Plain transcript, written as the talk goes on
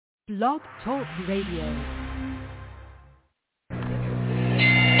Blog Talk Radio.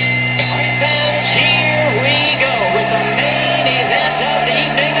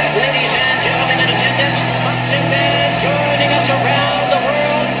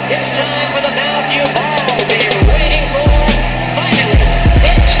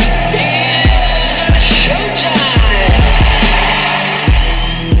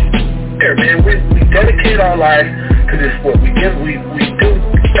 Dedicate our life to this sport. We do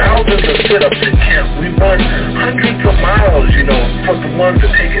thousands of sit-ups in camp. We run hundreds of miles, for the ones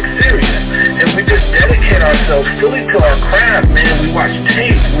that take it serious. And we just dedicate ourselves fully to our craft, man. We watch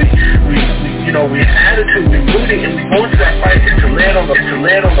tape. We have attitude. We rooting, and we go into that fight to lay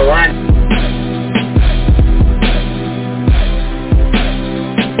it on the line.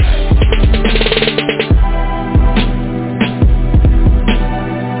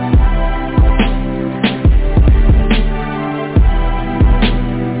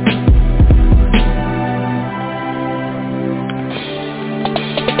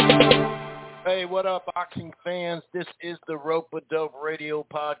 What up, boxing fans? This is the Rope-A-Dope Radio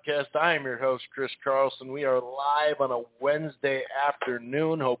Podcast. I am your host, Chris Carlson. We are live on a Wednesday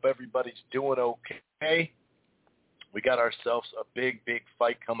afternoon. Hope everybody's doing okay. We got ourselves a big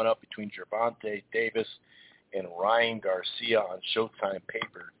fight coming up between Gervonta Davis and Ryan Garcia on Showtime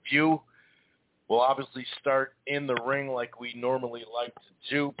pay-per-view. We'll obviously start in the ring like we normally like to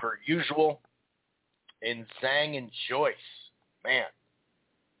do, per usual. And Zhang and Joyce, man.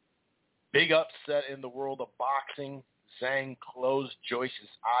 Big upset in the world of boxing. Zhang closed Joyce's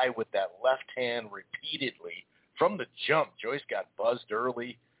eye with that left hand repeatedly. From the jump, Joyce got buzzed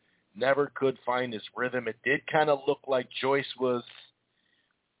early, never could find his rhythm. It did kind of look like Joyce was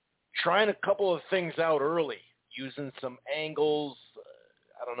trying a couple of things out early, using some angles.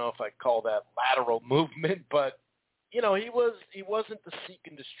 I don't know if I'd call that lateral movement, but, he wasn't the seek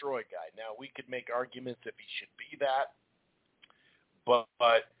and destroy guy. Now, we could make arguments if he should be that,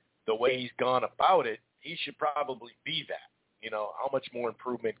 but the way he's gone about it, he should probably be that. How much more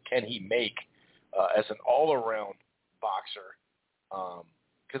improvement can he make as an all-around boxer?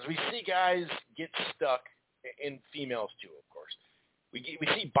 Because we see guys get stuck, in females too, of course. We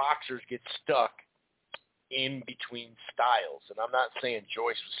see boxers get stuck in between styles. And I'm not saying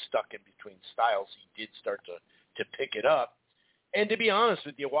Joyce was stuck in between styles. He did start to pick it up. And to be honest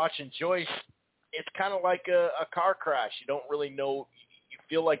with you, watching Joyce, it's kind of like a car crash. You don't really know. You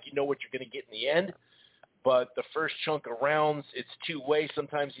feel like you know what you're going to get in the end, but the first chunk of rounds, it's two-way.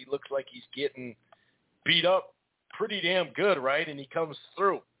 Sometimes he looks like he's getting beat up pretty damn good, right? And he comes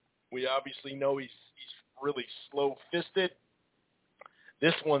through. We obviously know he's really slow-fisted.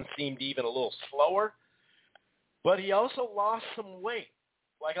 This one seemed even a little slower, but he also lost some weight,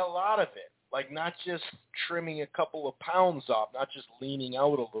 like a lot of it, like not just trimming a couple of pounds off, not just leaning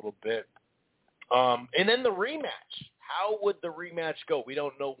out a little bit. And then the rematch. How would the rematch go? We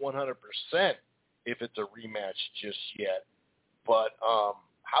don't know 100% if it's a rematch just yet. But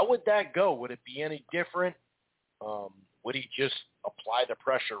how would that go? Would it be any different? Would he just apply the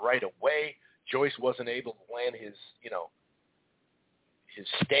pressure right away? Joyce wasn't able to land his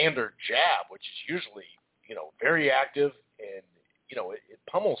standard jab, which is usually, very active and, it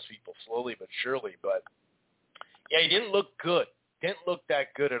pummels people slowly but surely. But, yeah, he didn't look good. Didn't look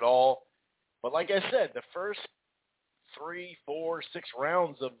that good at all. But like I said, the first 3, 4, 6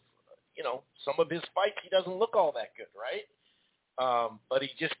 rounds of, some of his fights, he doesn't look all that good, right? But he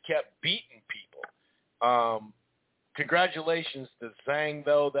just kept beating people. Congratulations to Zhang,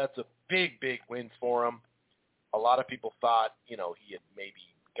 though. That's a big win for him. A lot of people thought, he had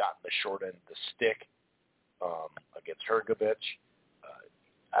maybe gotten the short end of the stick against Hrgovic.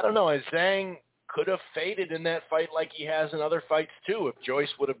 I don't know. Zhang could have faded in that fight like he has in other fights too if Joyce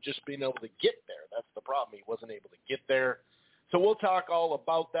would have just been able to get there. That's the problem. He wasn't able to get there. So we'll talk all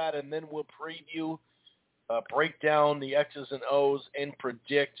about that, and then we'll preview, break down the X's and O's, and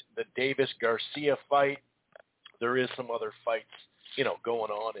predict the Davis-Garcia fight. There is some other fights,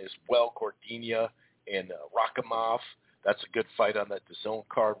 going on as well. Cordinia and Rakhimov. That's a good fight on that DAZN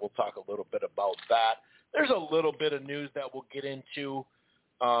card. We'll talk a little bit about that. There's a little bit of news that we'll get into.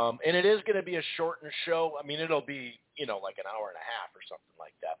 And it is going to be a shortened show. I mean, it'll be, like an hour and a half or something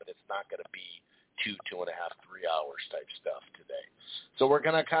like that, but it's not going to be 2.5, 3 hours type stuff today. So we're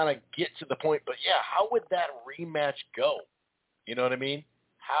going to kind of get to the point. But, yeah, how would that rematch go? You know what I mean?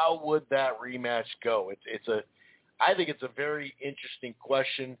 How would that rematch go? I think it's a very interesting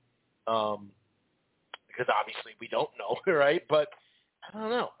question because obviously we don't know, right? But I don't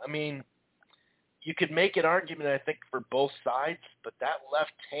know. I mean, you could make an argument, I think, for both sides, but that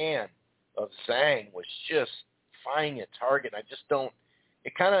left hand of Zhang was just finding a target. I just don't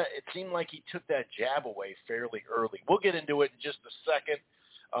it seemed like he took that jab away fairly early. We'll get into it in just a second.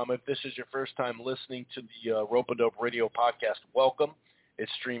 If this is your first time listening to the Rope-A-Dope Radio podcast, welcome. It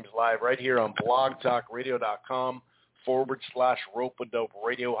streams live right here on blogtalkradio.com/Rope-A-Dope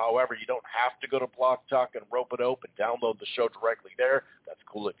Radio. However, you don't have to go to Blog Talk and Rope-A-Dope and download the show directly there. That's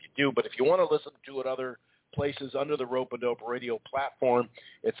cool if you do. But if you want to listen to it other places under the Rope-A-Dope Radio platform,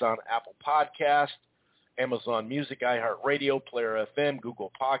 it's on Apple Podcast, Amazon Music, iHeartRadio, Player FM,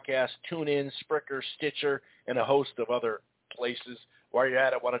 Google Podcasts, TuneIn, Spreaker, Stitcher, and a host of other places. While you're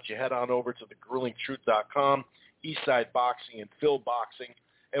at it, why don't you head on over to thegruelingtruth.com, Eastside Boxing, and Phil Boxing.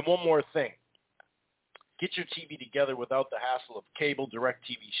 And one more thing. Get your TV together without the hassle of cable, direct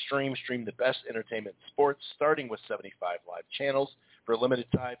TV stream. Stream the best entertainment in sports, starting with 75 live channels. For a limited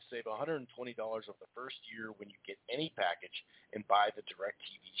time, save $120 of the first year when you get any package and buy the direct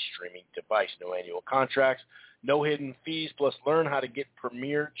TV streaming device. No annual contracts, no hidden fees, plus learn how to get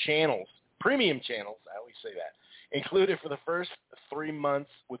premium channels, I always say that, included for the first 3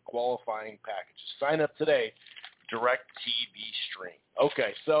 months with qualifying packages. Sign up today, direct TV stream.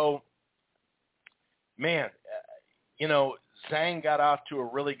 Okay, so, man, Zhang got off to a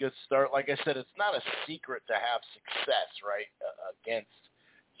really good start. Like I said, it's not a secret to have success, right, against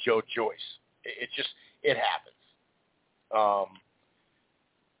Joyce. It happens.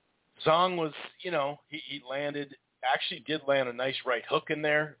 Zhang was, he did land a nice right hook in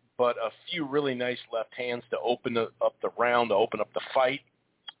there, but a few really nice left hands to open up the round, to open up the fight.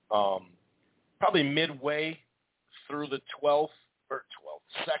 Probably midway through the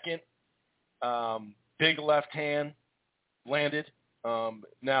 2nd, big left hand landed.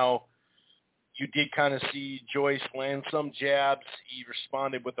 Now, you did kind of see Joyce land some jabs. He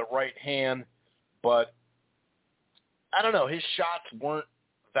responded with the right hand, but I don't know. His shots weren't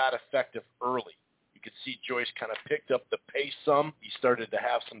that effective early. You could see Joyce kind of picked up the pace some. He started to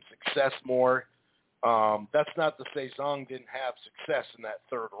have some success more. That's not to say Zhang didn't have success in that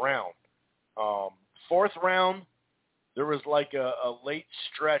 3rd round. 4th round, there was like a late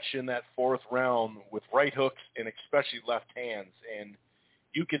stretch in that 4th round with right hooks and especially left hands, and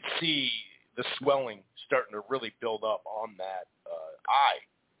you could see the swelling starting to really build up on that eye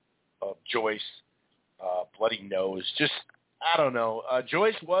of Joyce, bloody nose. Just, I don't know.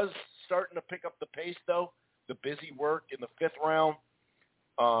 Joyce was starting to pick up the pace, though, the busy work in the 5th round.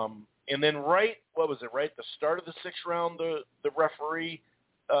 And then right at the start of the 6th round, the referee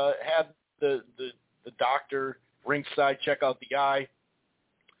had the doctor ringside check out the eye.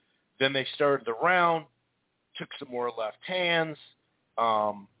 Then they started the round, took some more left hands,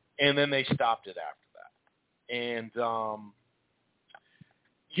 and then they stopped it after that. And,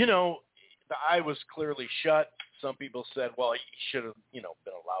 the eye was clearly shut. Some people said, well, he should have, been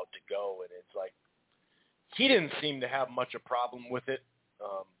allowed to go. And it's like, he didn't seem to have much a problem with it.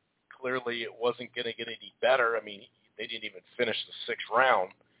 Clearly it wasn't going to get any better. I mean, they didn't even finish the 6th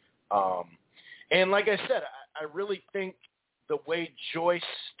round. And like I said, I really think the way Joyce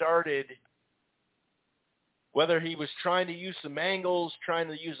started, whether he was trying to use some angles, trying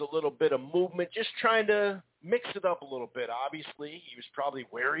to use a little bit of movement, just trying to mix it up a little bit. Obviously, he was probably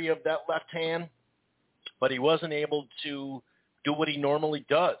wary of that left hand, but he wasn't able to do what he normally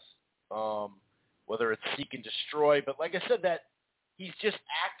does, whether it's seek and destroy. But like I said, that he's just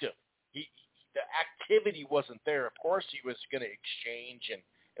active. The activity wasn't there. Of course, he was going to exchange,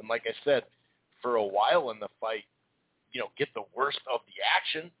 and like I said, for a while in the fight, get the worst of the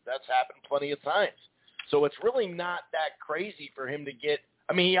action. That's happened plenty of times. So it's really not that crazy for him to get –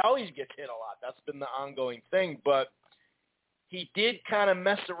 I mean, he always gets hit a lot. That's been the ongoing thing. But he did kind of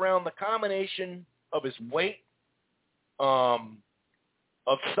mess around the combination of his weight, of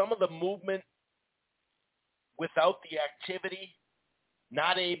some of the movement without the activity,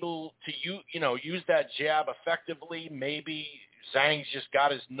 not able to use that jab effectively. Maybe Zhang's just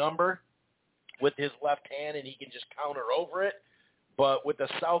got his number with his left hand and he can just counter over it. But with the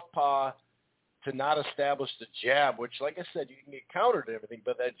southpaw, to not establish the jab, which, like I said, you can get countered and everything,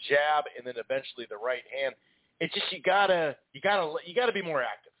 but that jab and then eventually the right hand, it's just you gotta be more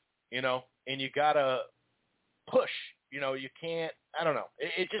active, and you gotta push. You can't. I don't know.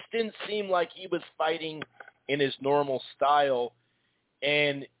 It just didn't seem like he was fighting in his normal style.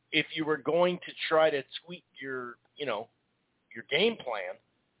 And if you were going to try to tweak your game plan,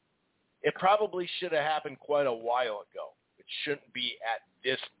 it probably should have happened quite a while ago. It shouldn't be at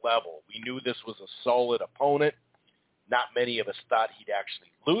this level. We knew this was a solid opponent. Not many of us thought he'd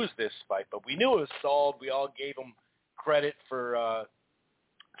actually lose this fight, but we knew it was solid. We all gave him credit for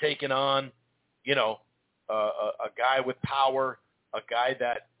taking on, a guy with power, a guy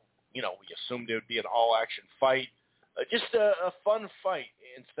that, we assumed it would be an all-action fight, just a fun fight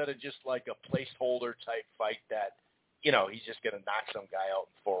instead of just like a placeholder type fight that, he's just going to knock some guy out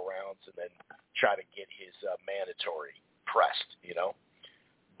in 4 rounds and then try to get his mandatory pressed,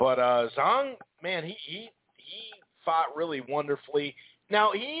 But Zhang, man, he fought really wonderfully.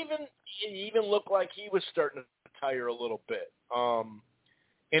 Now he even looked like he was starting to tire a little bit. And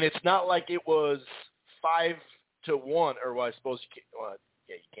it's not like it was 5-1, or well, I suppose you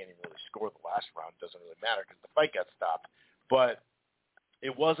can't even really score the last round. It doesn't really matter because the fight got stopped. But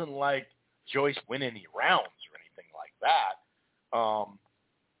it wasn't like Joyce win any rounds or anything like that.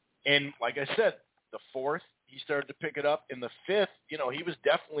 And like I said, the 4th, he started to pick it up. In the 5th, he was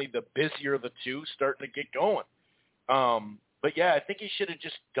definitely the busier of the two, starting to get going. But yeah, I think he should have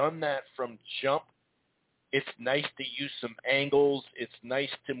just done that from jump. It's nice to use some angles. It's nice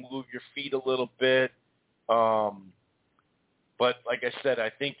to move your feet a little bit. But like I said, I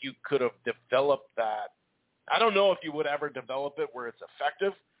think you could have developed that. I don't know if you would ever develop it where it's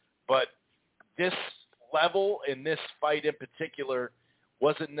effective, but this level in this fight in particular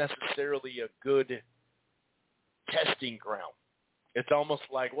wasn't necessarily a good testing ground. It's almost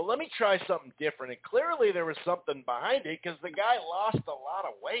like, well, let me try something different. And clearly there was something behind it because the guy lost a lot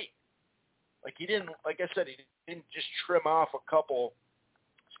of weight. Like he didn't just trim off a couple.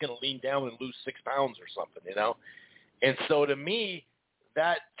 He's going to lean down and lose 6 pounds or something, And so to me,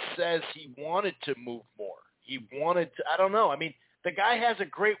 that says he wanted to move more. He wanted to, I don't know. I mean, the guy has a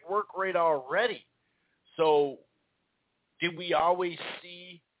great work rate already. So did we always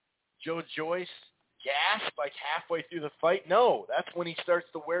see Joyce gasp like halfway through the fight? No, that's when he starts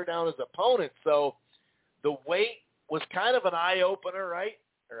to wear down his opponent. So the weight was kind of an eye-opener, right?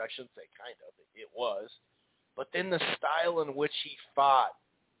 Or I shouldn't say kind of. It was. But then the style in which he fought,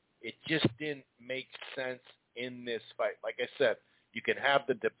 it just didn't make sense in this fight. Like I said, you can have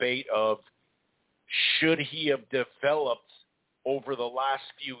the debate of should he have developed over the last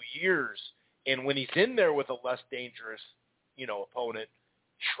few years, and when he's in there with a less dangerous, opponent,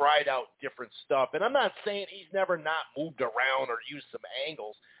 tried out different stuff. And I'm not saying he's never not moved around or used some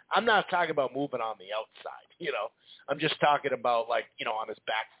angles. I'm not talking about moving on the outside, I'm just talking about like, on his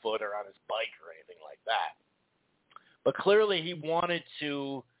back foot or on his bike or anything like that. But clearly he wanted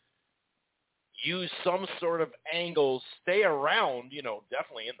to use some sort of angles, stay around,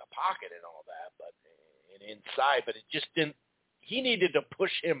 definitely in the pocket and all that, but and inside, but it just didn't, he needed to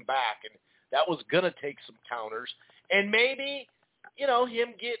push him back, and that was going to take some counters. And maybe,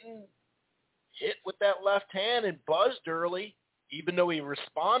 him getting hit with that left hand and buzzed early, even though he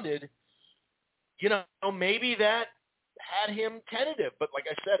responded, maybe that had him tentative. But like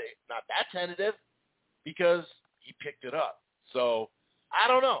I said, not that tentative because he picked it up. So I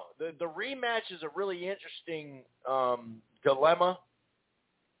don't know. The rematch is a really interesting dilemma.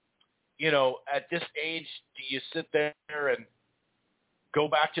 At this age, do you sit there and go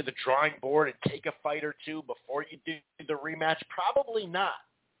back to the drawing board and take a fight or two before you do the rematch? Probably not.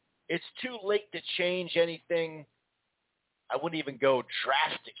 It's too late to change anything. I wouldn't even go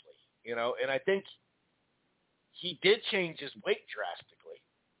drastically, and I think he did change his weight drastically.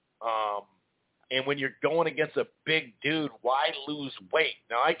 And when you're going against a big dude, why lose weight?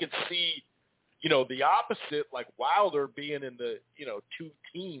 Now, I could see, the opposite, like Wilder being in the, 2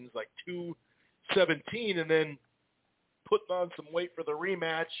 teens, like 217, and then putting on some weight for the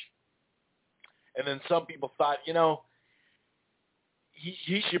rematch. And then some people thought,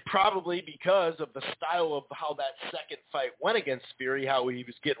 he should probably, because of the style of how that second fight went against Fury, how he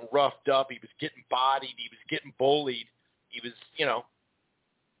was getting roughed up, he was getting bodied, he was getting bullied,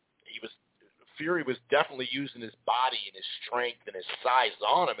 Fury was definitely using his body and his strength and his size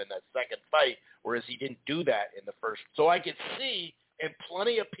on him in that second fight, whereas he didn't do that in the first. So I could see, and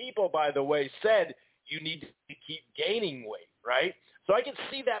plenty of people, by the way, said you need to keep gaining weight, right? So I can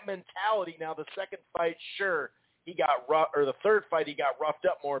see that mentality. Now, the second fight, sure, he got rough, or the third fight, he got roughed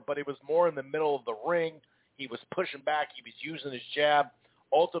up more, but it was more in the middle of the ring. He was pushing back. He was using his jab.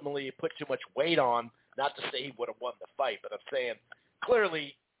 Ultimately, he put too much weight on. Not to say he would have won the fight, but I'm saying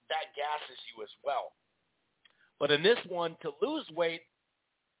clearly that gasses you as well. But in this one, to lose weight,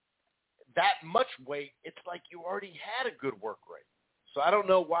 that much weight, it's like you already had a good work rate. So I don't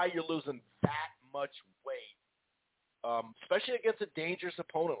know why you're losing that much weight, especially against a dangerous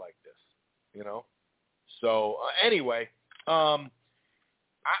opponent like this, So anyway, I'm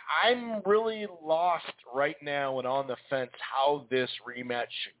really lost right now and on the fence how this rematch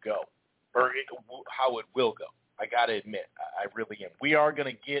should go, or how it will go. I got to admit, I really am. We are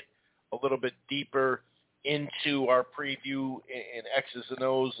going to get a little bit deeper into our preview and X's and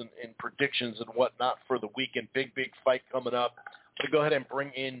O's and predictions and whatnot for the weekend. Big fight coming up. I'm going to go ahead and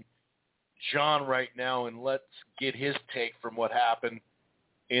bring in John right now, and let's get his take from what happened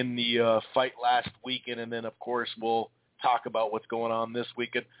in the fight last weekend, and then, of course, we'll talk about what's going on this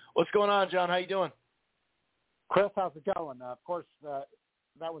weekend. What's going on, John? How you doing? Chris, how's it going? Of course,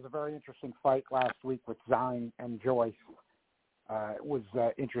 that was a very interesting fight last week with Zhang and Joyce. It was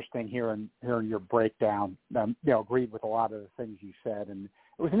interesting hearing your breakdown. Agreed with a lot of the things you said, and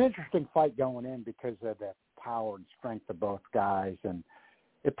it was an interesting fight going in because of the power and strength of both guys, and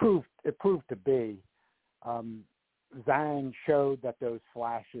it proved to be. Zhang showed that those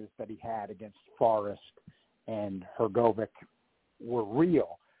flashes that he had against Forrest and Hrgovic were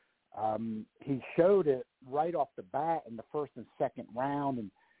real. He showed it right off the bat in the first and second round,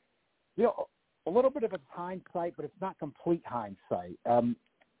 and a little bit of it's hindsight, but it's not complete hindsight.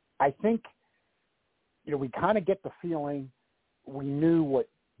 I think we kind of get the feeling we knew what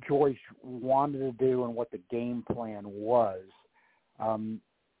Joyce wanted to do and what the game plan was.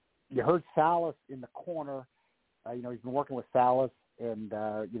 You heard Salas in the corner. He's been working with Salas, and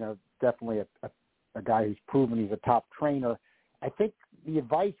definitely a guy who's proven he's a top trainer. I think the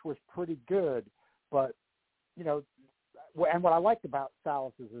advice was pretty good, but, and what I liked about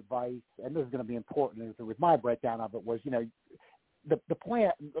Salas' advice, and this is going to be important with my breakdown of it, was, the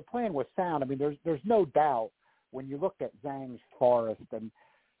plan was sound. I mean, there's no doubt when you look at Zhang's Forrest, and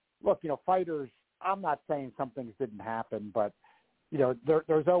look, fighters, I'm not saying some things didn't happen, but,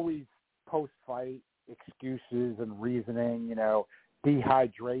 there's always post-fight excuses and reasoning,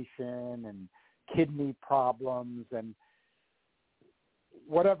 dehydration and kidney problems and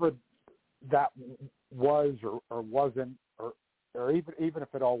whatever that was or wasn't, or even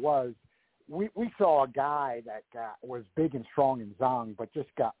if it all was, we saw a guy that was big and strong in Zhang, but just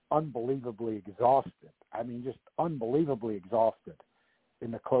got unbelievably exhausted. I mean, just unbelievably exhausted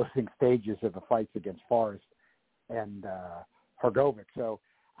in the closing stages of the fights against Forrest and Hrgovic. So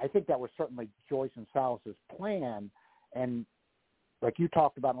I think that was certainly Joyce and Salas' plan. And like you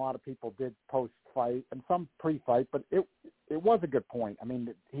talked about, a lot of people did post-fight and some pre-fight, but it was a good point. I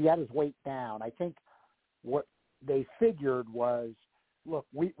mean, he had his weight down. I think what they figured was, look,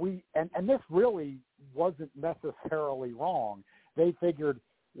 and this really wasn't necessarily wrong. They figured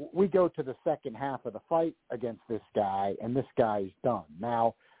we go to the second half of the fight against this guy, and this guy's done.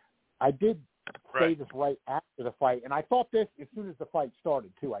 Now, I did say this right after the fight, and I thought this as soon as the fight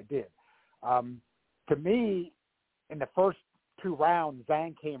started, too. I did. To me, in the first 2 rounds,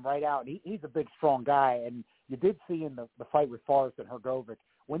 Zhang came right out. He's a big, strong guy, and you did see in the fight with Forrest and Hrgovic,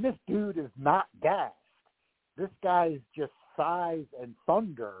 when this dude is not gassed, this guy's just size and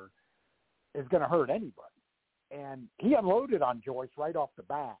thunder is going to hurt anybody. And he unloaded on Joyce right off the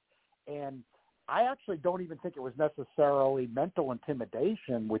bat. And I actually don't even think it was necessarily mental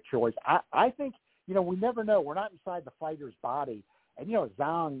intimidation with Joyce. I think, we never know. We're not inside the fighter's body. And,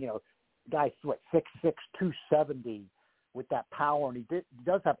 Zhang, guy's 6'6", 270 with that power, and he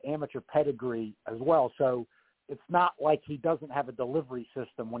does have amateur pedigree as well. So it's not like he doesn't have a delivery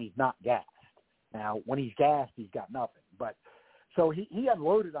system when he's not gassed. Now, when he's gassed, he's got nothing. But so he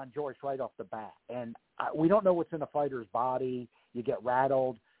unloaded on Joyce right off the bat. And we don't know what's in a fighter's body. You get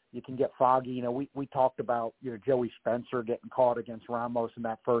rattled. You can get foggy. We talked about, Joey Spencer getting caught against Ramos in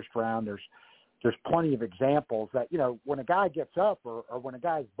that first round. There's plenty of examples that, when a guy gets up or when a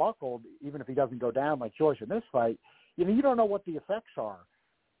guy's buckled, even if he doesn't go down like Joyce in this fight, you don't know what the effects are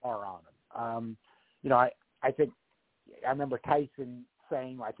on him. I think I remember Tyson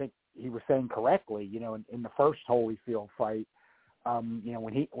saying, I think he was saying correctly, in the first Holyfield fight,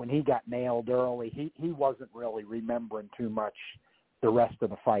 when he got nailed early, he wasn't really remembering too much the rest of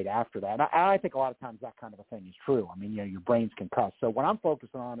the fight after that. And I think a lot of times that kind of a thing is true. I mean, your brain's concussed. So what I'm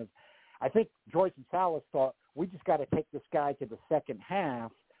focusing on is I think Joyce and Salas thought we just got to take this guy to the second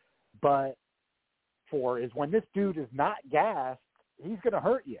half, but is when this dude is not gassed, he's going to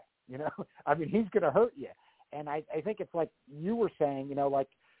hurt you, I mean, he's going to hurt you. And I think it's like you were saying, like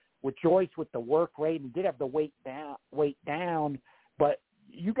with Joyce with the work rate, and he did have the weight down, but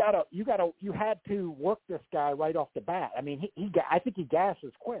you had to work this guy right off the bat. I mean, I think he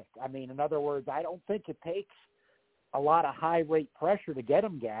gasses quick. I mean, in other words, I don't think it takes a lot of high rate pressure to get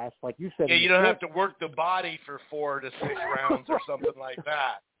him gassed, like you said. Yeah, you don't have to work the body for 4 to 6 rounds or something like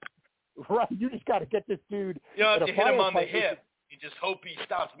that. Right, you just got to get this dude. You don't have to hit him on the hip. You just hope he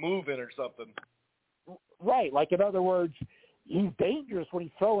stops moving or something. Right, like in other words, he's dangerous when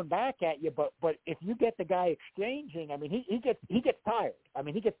he's throwing back at you, but if you get the guy exchanging, I mean, he gets tired. I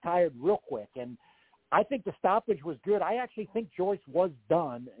mean, he gets tired real quick, and I think the stoppage was good. I actually think Joyce was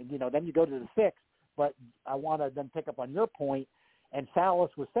done, and then you go to the 6th, but I want to then pick up on your point, and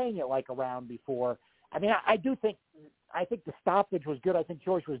Salas was saying it like a round before. I mean, I think the stoppage was good. I think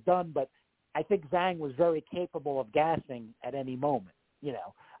Joyce was done, but I think Zhang was very capable of gassing at any moment.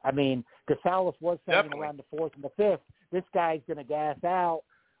 I mean, Gonzalez was saying around the fourth and the fifth, this guy's going to gas out.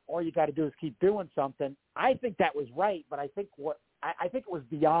 All you got to do is keep doing something. I think that was right, but I think it was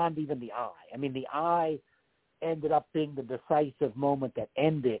beyond even the eye. I mean, the eye ended up being the decisive moment that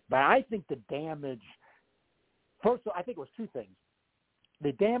ended. But I think the damage, first of all, I think it was two things.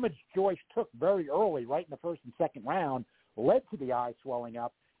 The damage Joyce took very early, right in the first and second round, led to the eye swelling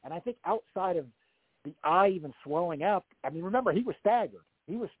up. And I think outside of the eye even swelling up, I mean, remember, he was staggered.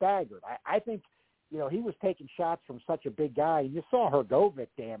 I think, he was taking shots from such a big guy. And you saw Hrgovic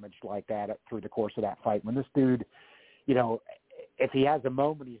damaged like that through the course of that fight. When this dude, if he has a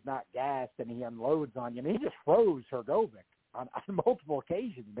moment he's not gassed and he unloads on you, I mean, he just froze Hrgovic on multiple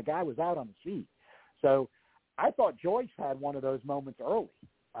occasions. The guy was out on his feet. So I thought Joyce had one of those moments early.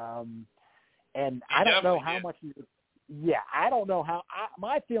 And I don't know how much I don't know how –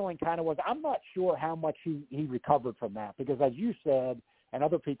 my feeling kind of was I'm not sure how much he recovered from that because, as you said and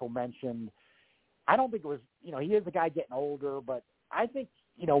other people mentioned, I don't think it was – he is a guy getting older, but I think,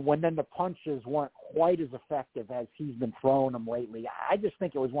 when then the punches weren't quite as effective as he's been throwing them lately, I just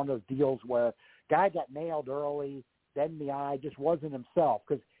think it was one of those deals where guy got nailed early, then the eye just wasn't himself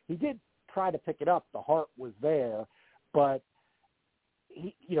because he did try to pick it up. The heart was there, but –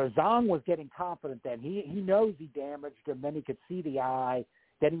 Zhang was getting confident then. He knows he damaged him. Then he could see the eye.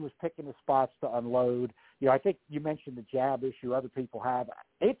 Then he was picking the spots to unload. I think you mentioned the jab issue other people have.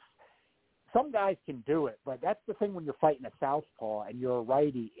 Some guys can do it, but that's the thing when you're fighting a southpaw and you're a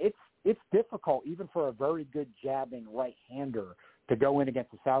righty. It's difficult even for a very good jabbing right-hander to go in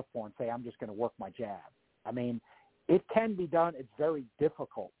against a southpaw and say, I'm just going to work my jab. I mean, it can be done. It's very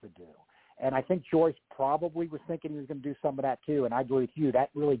difficult to do. And I think Joyce probably was thinking he was going to do some of that too. And I agree with you.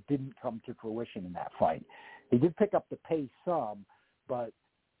 That really didn't come to fruition in that fight. He did pick up the pace some, but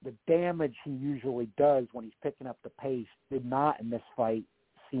the damage he usually does when he's picking up the pace did not in this fight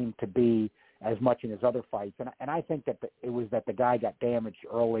seem to be as much in his other fights. And I think that it was that the guy got damaged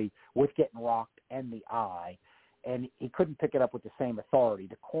early with getting rocked and the eye, and he couldn't pick it up with the same authority.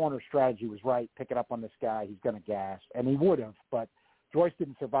 The corner strategy was right. Pick it up on this guy. He's going to gas. And he would have, but Joyce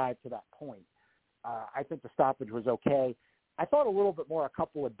didn't survive to that point. I think the stoppage was okay. I thought a little bit more a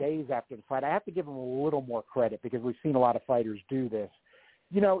couple of days after the fight. I have to give him a little more credit because we've seen a lot of fighters do this.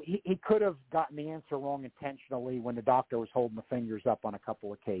 He could have gotten the answer wrong intentionally when the doctor was holding the fingers up on a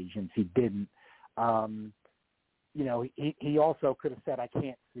couple occasions. He didn't. He also could have said, I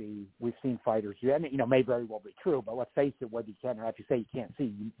can't see. We've seen fighters. And, may very well be true, but let's face it, whether you can or not, if you say you can't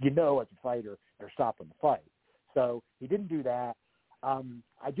see, as a fighter, they're stopping the fight. So he didn't do that.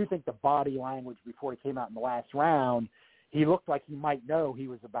 I do think the body language before he came out in the last round, he looked like he might know he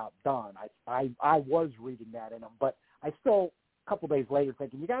was about done. I was reading that in him, but I still, a couple days later,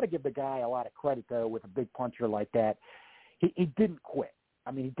 thinking you got to give the guy a lot of credit, though, with a big puncher like that. He didn't quit.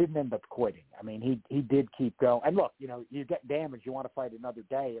 I mean, he didn't end up quitting. I mean, he did keep going. And look, you get damaged, you want to fight another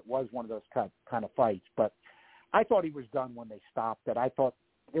day. It was one of those kind of fights, but I thought he was done when they stopped it. I thought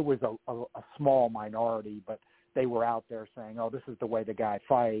it was a small minority, but they were out there saying, oh, this is the way the guy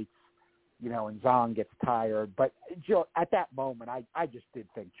fights, and Zhang gets tired. But at that moment, I just did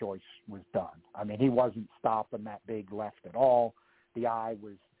think Joyce was done. I mean, he wasn't stopping that big left at all. The eye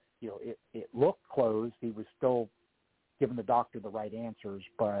was, it looked closed. He was still giving the doctor the right answers,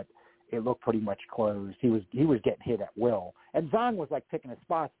 but it looked pretty much closed. He was getting hit at will. And Zhang was like picking his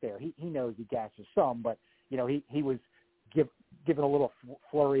spots there. He knows he gasses some, but, he was giving a little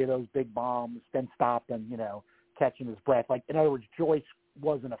flurry of those big bombs, then stopping, catching his breath. Like, in other words, Joyce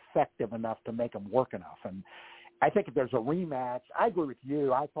wasn't effective enough to make him work enough. And I think if there's a rematch, I agree with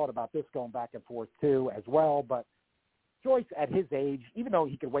you. I thought about this going back and forth too as well. But Joyce, at his age, even though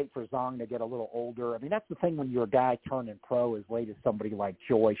he could wait for Zhang to get a little older, I mean, that's the thing when you're a guy turning pro as late as somebody like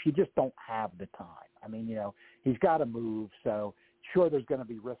Joyce, you just don't have the time. I mean, he's got to move. So sure, there's going to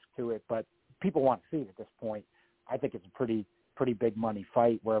be risk to it, but people want to see it at this point. I think it's a pretty big money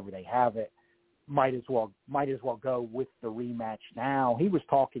fight wherever they have it. Might as well go with the rematch now. He was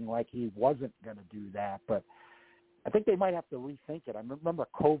talking like he wasn't going to do that, but I think they might have to rethink it. I remember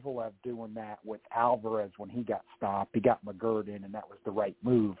Kovalev doing that with Alvarez when he got stopped. He got McGirt in, and that was the right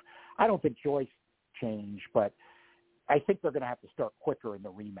move. I don't think Joyce changed, but I think they're going to have to start quicker in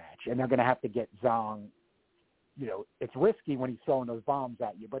the rematch, and they're going to have to get Zhang. It's risky when he's throwing those bombs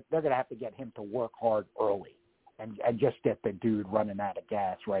at you, but they're going to have to get him to work hard early. And just get the dude running out of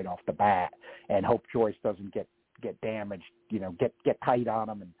gas right off the bat, and hope Joyce doesn't get damaged. Get tight on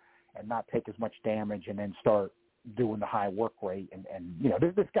him and not take as much damage, and then start doing the high work rate. And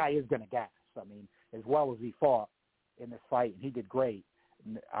this guy is going to gas. I mean, as well as he fought in this fight, and he did great.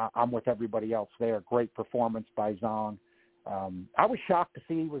 I'm with everybody else there. Great performance by Zhang. I was shocked to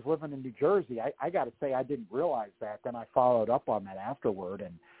see he was living in New Jersey. I got to say I didn't realize that. Then I followed up on that afterward,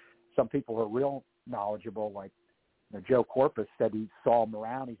 and some people who are real knowledgeable, like Joe Corpus, said he saw him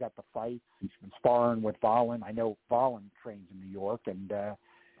around. He's at the fights. He's been sparring with Volin. I know Volin trains in New York, and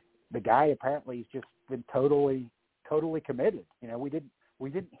the guy apparently has just been totally committed. We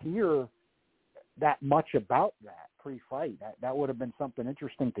didn't hear that much about that pre-fight. That would have been something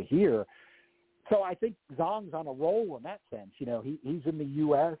interesting to hear. So I think Zhang's on a roll in that sense. He's in the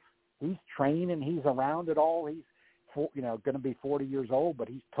U.S. He's training. He's around it all. He's going to be 40 years old, but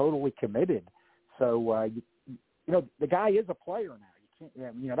he's totally committed. So the guy is a player now. You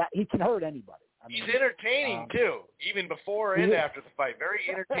can't, that he can hurt anybody. He's entertaining too, even before and after the fight. Very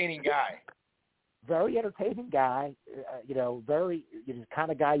entertaining guy. Very entertaining guy. Very the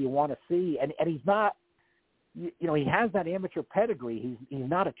kind of guy you want to see, and he's not. He has that amateur pedigree. He's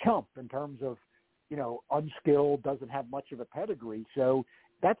not a chump in terms of unskilled, doesn't have much of a pedigree. So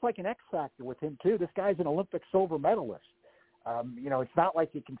that's like an X factor with him too. This guy's an Olympic silver medalist. It's not like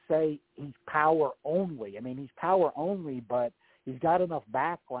you can say he's power only. I mean, he's power only, but he's got enough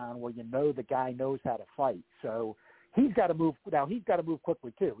background where the guy knows how to fight. So he's got to move. Now he's got to move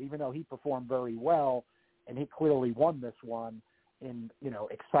quickly too, even though he performed very well and he clearly won this one in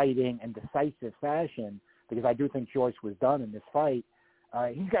exciting and decisive fashion. Because I do think Joyce was done in this fight.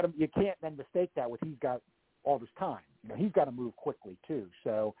 You can't then mistake that with he's got all this time. He's got to move quickly too.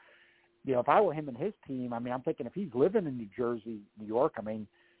 So, if I were him and his team, I'm thinking if he's living in New Jersey, New York,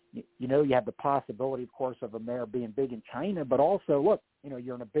 you have the possibility, of course, of him there being big in China, but also, look,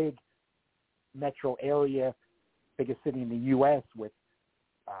 you're in a big metro area, biggest city in the U.S. with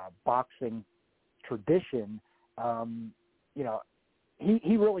boxing tradition.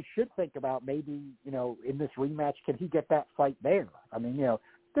 He really should think about maybe, in this rematch, can he get that fight there?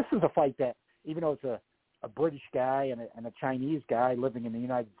 This is a fight that, even though it's a British guy and a Chinese guy living in the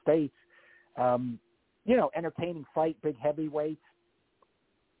United States, entertaining fight, big heavyweights,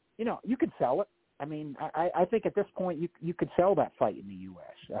 you could sell it. I think at this point you could sell that fight in the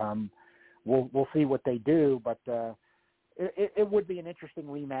U.S. We'll see what they do, but it would be an interesting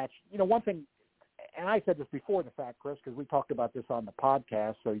rematch. One thing, and I said this before the fact, Chris, because we talked about this on the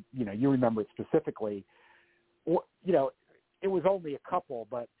podcast, so, you remember it specifically. It was only a couple,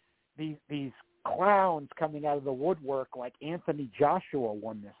 but these clowns coming out of the woodwork like Anthony Joshua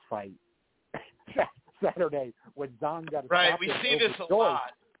won this fight Saturday when Zhang got a right. We see this a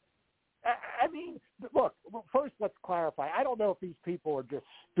lot. Look, first let's clarify. I don't know if these people are just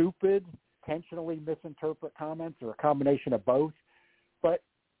stupid, intentionally misinterpret comments, or a combination of both, but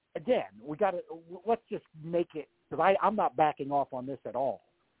again, let's just make it, because I'm not backing off on this at all.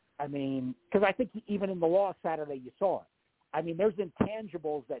 Because I think even in the loss Saturday, you saw it. There's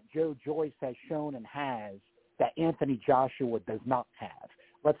intangibles that Joe Joyce has shown and has that Anthony Joshua does not have.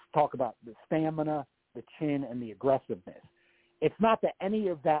 Let's talk about the stamina, the chin, and the aggressiveness. It's not that any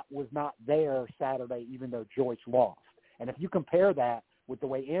of that was not there Saturday, even though Joyce lost. And if you compare that with the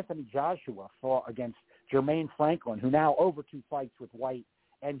way Anthony Joshua fought against Jermaine Franklin, who now over 2 fights with White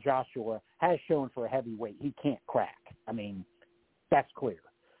and Joshua has shown for a heavyweight he can't crack. That's clear.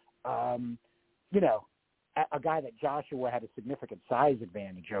 A guy that Joshua had a significant size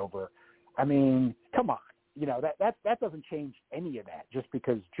advantage over. Come on. That doesn't change any of that just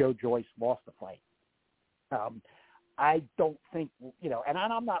because Joe Joyce lost the fight. I don't think, and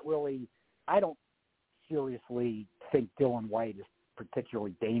I'm not really, I don't seriously think Dylan White is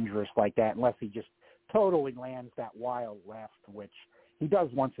particularly dangerous like that unless he just totally lands that wild left, which he does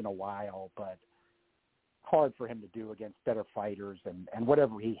once in a while, but hard for him to do against better fighters. And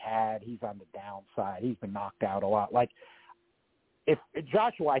whatever he had, he's on the downside. He's been knocked out a lot. Like, if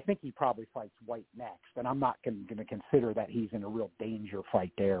Joshua, I think he probably fights White next, and I'm not going to consider that he's in a real danger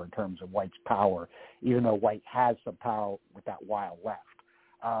fight there in terms of White's power, even though White has some power with that wild left.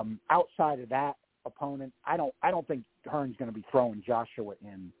 Outside of that opponent, I don't think Hearn's going to be throwing Joshua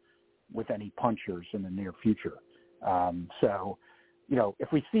in with any punchers in the near future. So,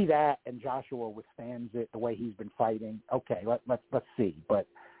 if we see that and Joshua withstands it the way he's been fighting, okay, let's see. But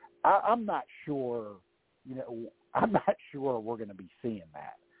I'm not sure. I'm not sure we're going to be seeing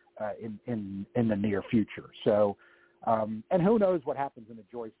that in the near future. So, and who knows what happens in the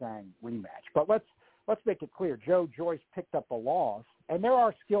Joyce Zhang rematch? But let's make it clear. Joe Joyce picked up a loss, and there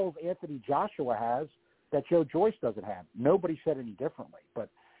are skills Anthony Joshua has that Joe Joyce doesn't have. Nobody said any differently, but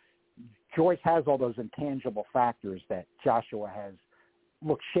Joyce has all those intangible factors that Joshua has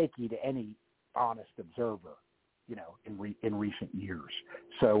looked shaky to any honest observer, in recent years.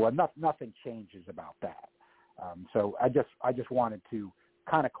 So nothing changes about that. So I just wanted to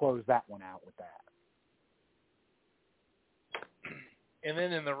kind of closed that one out with that. And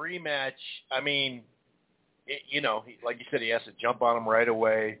then in the rematch, I mean, like you said, he has to jump on him right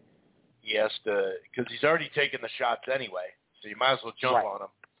away. He has to, because he's already taken the shots anyway, so you might as well jump on him.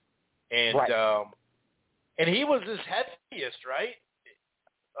 And and he was his heaviest, right?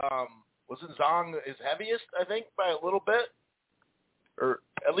 Wasn't Zhang his heaviest, I think, by a little bit? Or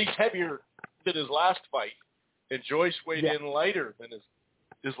at least heavier than his last fight. And Joyce weighed in lighter than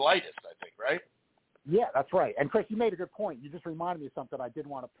his lightest, I think, right? Yeah, that's right. And, Chris, you made a good point. You just reminded me of something I did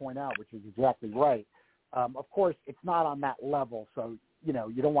want to point out, which is exactly right. Of course, it's not on that level, so, you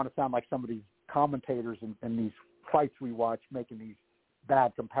don't want to sound like some of these commentators in these fights we watch making these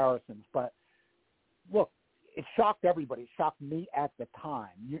bad comparisons. But, look, it shocked everybody. It shocked me at the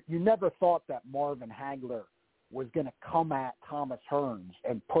time. You never thought that Marvin Hagler was going to come at Thomas Hearns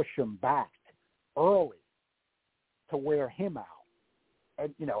and push him back early to wear him out.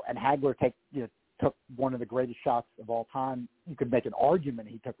 And, and Hagler took one of the greatest shots of all time. You could make an argument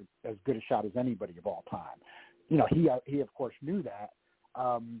he took as good a shot as anybody of all time. He of course knew that.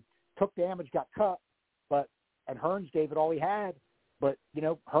 Took damage, got cut, and Hearns gave it all he had. But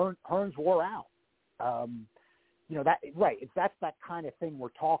Hearns wore out. That's that kind of thing we're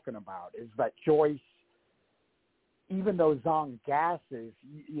talking about. Is that Joyce? Even though Zhang gasses,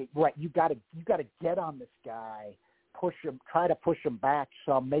 you got to get on this guy. Push him, try to push him back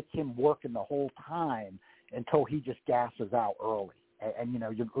some, make him working the whole time until he just gasses out early. And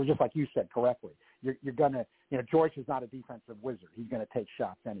you're just like you said correctly, you're gonna, Joyce is not a defensive wizard. He's gonna take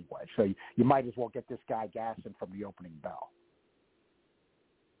shots anyway. So you might as well get this guy gassing from the opening bell.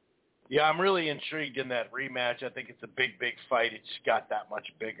 Yeah, I'm really intrigued in that rematch. I think it's a big fight. It just got that much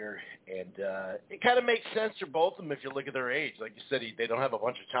bigger, and it kind of makes sense for both of them if you look at their age. Like you said, they don't have a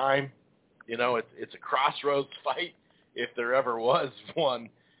bunch of time. It's a crossroads fight if there ever was one.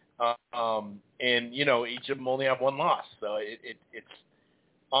 And, each of them only have one loss. So it's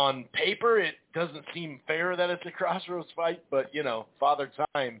on paper, it doesn't seem fair that it's a crossroads fight, but, Father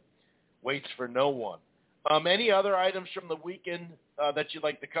Time waits for no one. Any other items from the weekend that you'd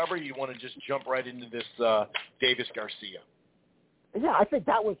like to cover? You want to just jump right into this Davis Garcia? Yeah, I think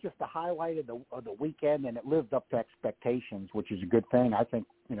that was just the highlight of the weekend, and it lived up to expectations, which is a good thing. I think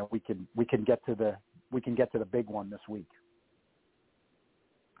we can get to the big one this week.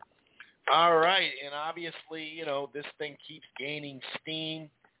 All right, and obviously this thing keeps gaining steam,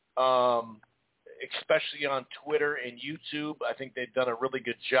 especially on Twitter and YouTube. I think they've done a really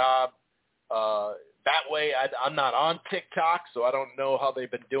good job. That way, I'm not on TikTok, so I don't know how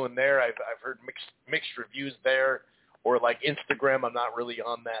they've been doing there. I've heard mixed reviews there. Or like Instagram, I'm not really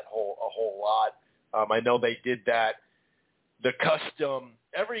on that a whole lot. I know they did the custom,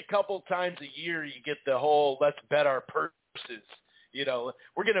 every couple times a year you get the whole let's bet our purses.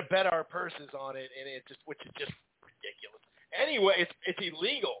 We're going to bet our purses on it, and which is just ridiculous. Anyway, it's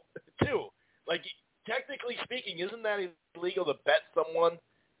illegal too. Like, technically speaking, isn't that illegal to bet someone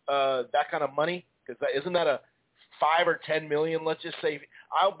that kind of money? Because isn't that a $5 or $10 million? Let's just say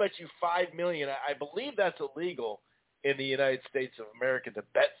I'll bet you $5 million. I believe that's illegal in the United States of America to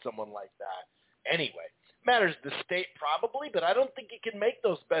bet someone like that. Anyway, matters the state probably, but I don't think you can make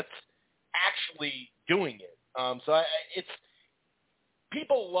those bets actually doing it. It's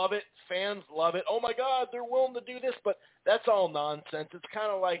people love it, fans love it. Oh my God, they're willing to do this, but that's all nonsense. It's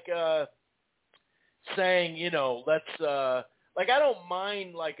kind of like saying, let's like I don't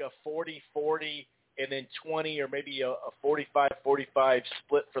mind like a 40-40 and then 20 or maybe a 45-45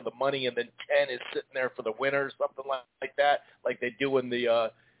 split for the money, and then 10 is sitting there for the winner, something like that, like they do in the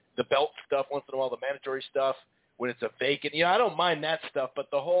belt stuff once in a while, the mandatory stuff when it's a vacant. I don't mind that stuff,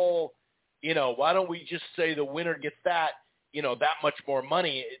 but the whole, why don't we just say the winner gets that, that much more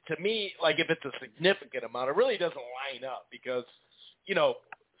money? To me, like if it's a significant amount, it really doesn't line up because,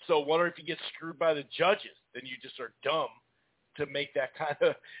 so what if you get screwed by the judges? Then you just are dumb to make that kind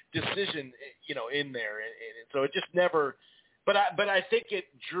of decision, in there. And so it just never, but I think it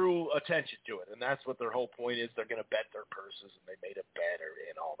drew attention to it. And that's what their whole point is. They're going to bet their purses, and they made a bet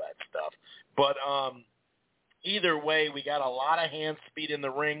and all that stuff. But either way, we got a lot of hand speed in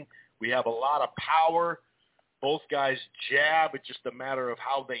the ring. We have a lot of power. Both guys jab. It's just a matter of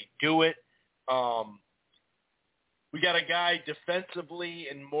how they do it. We got a guy defensively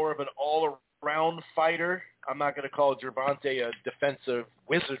and more of an all-around fighter. I'm not going to call Gervonta a defensive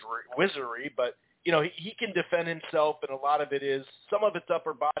wizardry, but, he can defend himself, and a lot of it is, some of it's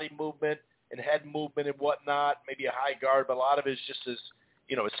upper body movement and head movement and whatnot, maybe a high guard, but a lot of it is just his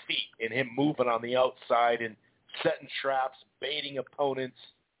feet and him moving on the outside and setting traps, baiting opponents,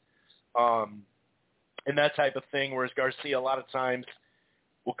 and that type of thing, whereas Garcia a lot of times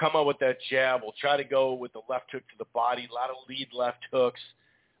will come out with that jab, will try to go with the left hook to the body, a lot of lead left hooks.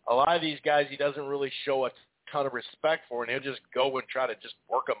 A lot of these guys he doesn't really show a ton of respect for, and he'll just go and try to just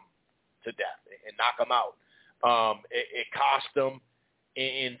work them to death and knock them out. It cost him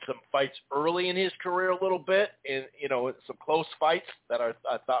in some fights early in his career a little bit, and some close fights that I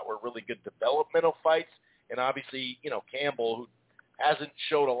thought were really good developmental fights. And obviously, Campbell, who hasn't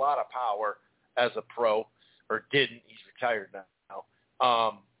showed a lot of power as a pro, or didn't, he's retired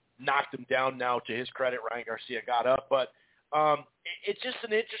now, knocked him down. Now, to his credit, Ryan Garcia got up. But it's just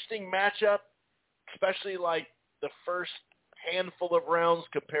an interesting matchup, especially like the first handful of rounds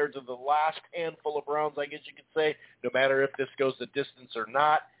compared to the last handful of rounds, I guess you could say, no matter if this goes the distance or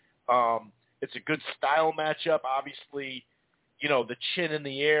not. It's a good style matchup. Obviously, the chin in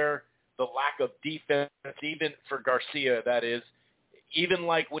the air, the lack of defense, even for Garcia, that is. Even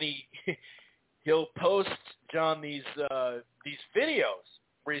like when he'll post, John, these videos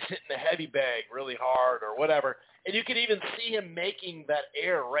where he's hitting the heavy bag really hard or whatever, and you can even see him making that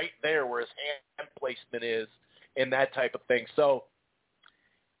air right there where his hand placement is and that type of thing. So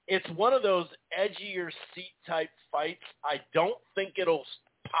it's one of those edgier seat type fights. I don't think it'll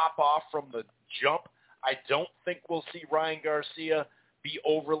pop off from the jump. I don't think we'll see Ryan Garcia be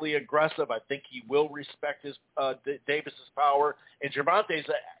overly aggressive. I think he will respect his Davis's power. And Gervante's,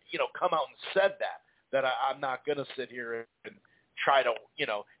 come out and said that I'm not going to sit here and try to,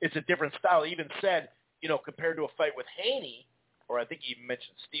 it's a different style. He even said, compared to a fight with Haney, or I think he even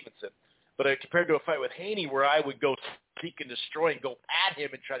mentioned Stevenson, but compared to a fight with Haney where I would go seek and destroy and go at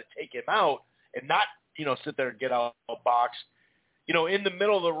him and try to take him out and not, sit there and get out boxed, in the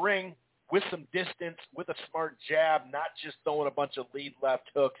middle of the ring, with some distance, with a smart jab, not just throwing a bunch of lead left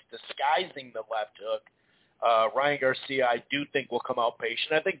hooks, disguising the left hook. Ryan Garcia, I do think, will come out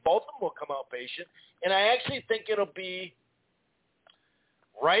patient. I think both of them will come out patient. And I actually think it'll be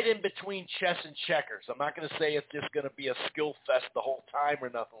right in between chess and checkers. I'm not going to say it's just going to be a skill fest the whole time or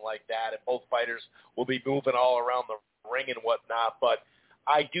nothing like that, and both fighters will be moving all around the ring and whatnot. But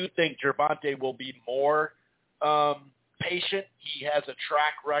I do think Gervonta will be more patient. He has a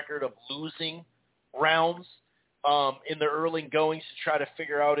track record of losing rounds in the early goings to try to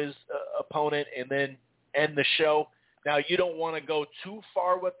figure out his opponent and then end the show. Now, you don't want to go too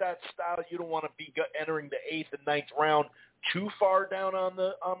far with that style. You don't want to be entering the 8th and 9th round too far down on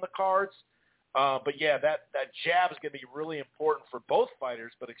the cards. But, yeah, that jab is going to be really important for both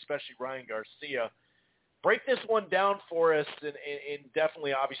fighters, but especially Ryan Garcia. Break this one down for us and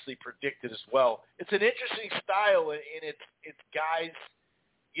definitely obviously predict it as well. It's an interesting style, and it's guys,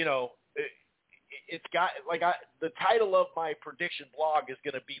 it's got the title of my prediction blog is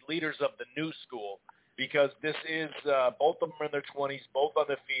going to be Leaders of the New School, because this is both of them are in their 20s, both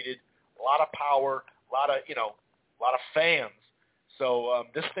undefeated, a lot of power, a lot of fans. So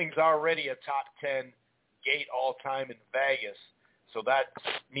this thing's already a top 10 gate all time in Vegas. So that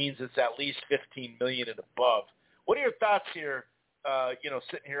means it's at least 15 million and above. What are your thoughts here,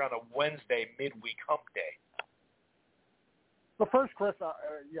 sitting here on a Wednesday midweek hump day? Well, first, Chris,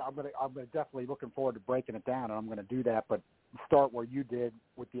 I'm gonna definitely looking forward to breaking it down, and I'm going to do that. But start where you did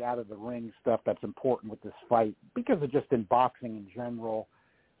with the out of the ring stuff. That's important with this fight because of just in boxing in general,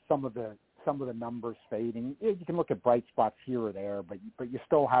 some of the numbers fading. You can look at bright spots here or there, but you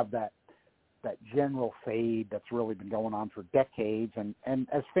still have that general fade that's really been going on for decades. And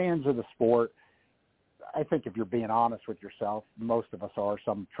as fans of the sport, I think if you're being honest with yourself, most of us are.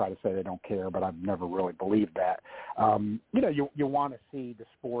 Some try to say they don't care, but I've never really believed that. You want to see the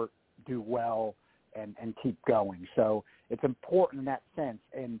sport do well and keep going. So it's important in that sense.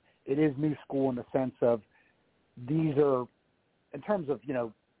 And it is new school in the sense of these are, in terms of,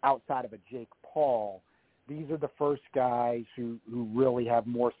 outside of a Jake Paul, these are the first guys who really have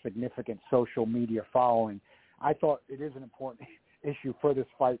more significant social media following. I thought it is an important issue for this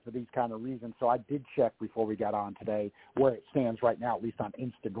fight for these kind of reasons. So I did check before we got on today where it stands right now, at least on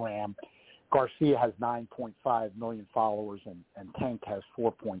Instagram. Garcia has 9.5 million followers and Tank has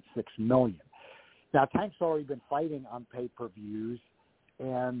 4.6 million. Now, Tank's already been fighting on pay-per-views,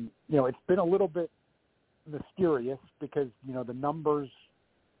 and, it's been a little bit mysterious because, the numbers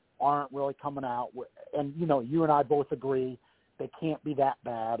aren't really coming out. And, you and I both agree they can't be that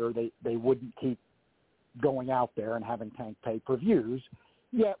bad or they wouldn't keep going out there and having Tank pay-per-views.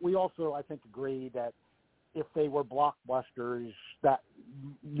 Yet we also, I think, agree that if they were blockbusters, that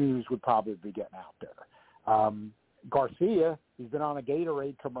news would probably be getting out there. Garcia, he's been on a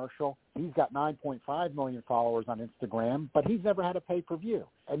Gatorade commercial. He's got 9.5 million followers on Instagram, but he's never had a pay-per-view.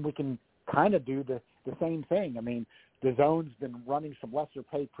 And we can kind of do the same thing. I mean, DAZN's been running some lesser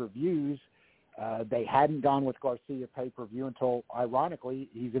pay-per-views, They hadn't gone with Garcia pay-per-view until, ironically,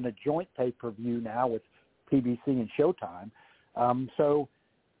 he's in a joint pay-per-view now with PBC and Showtime. So,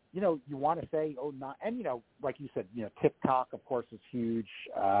 you want to say, and, like you said, TikTok, of course, is huge.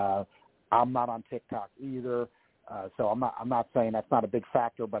 I'm not on TikTok either. So I'm not saying that's not a big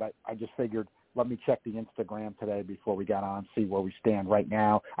factor, but I just figured let me check the Instagram today before we got on, see where we stand right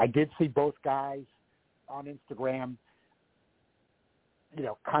now. I did see both guys on Instagram,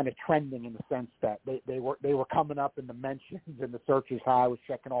 kind of trending in the sense that they were coming up in the mentions and the searches high. I was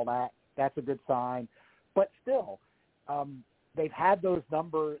checking all that. That's a good sign. But still, they've had those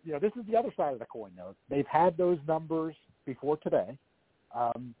numbers. This is the other side of the coin, though. They've had those numbers before today.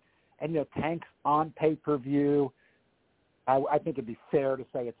 And, Tank's on pay-per-view. I think it'd be fair to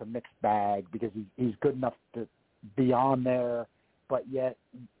say it's a mixed bag because he's good enough to be on there, but yet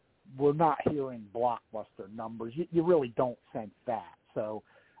we're not hearing blockbuster numbers. You really don't sense that. So,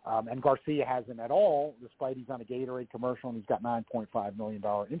 and Garcia hasn't at all, despite he's on a Gatorade commercial and he's got $9.5 million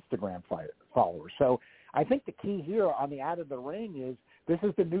Instagram followers. So I think the key here on the out of the ring is this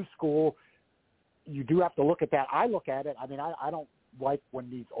is the new school. You do have to look at that. I look at it. I mean, I don't like when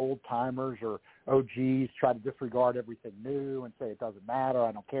these old-timers or OGs try to disregard everything new and say it doesn't matter,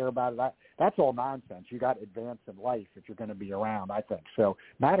 I don't care about it. That's all nonsense. You got to advance in life if you're going to be around, I think. So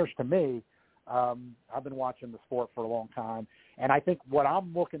matters to me. I've been watching the sport for a long time, and I think what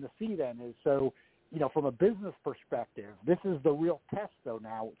I'm looking to see then is, so, from a business perspective, this is the real test, though,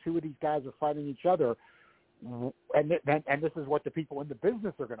 now. Two of these guys are fighting each other, and this is what the people in the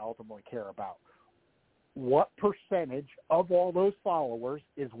business are going to ultimately care about. What percentage of all those followers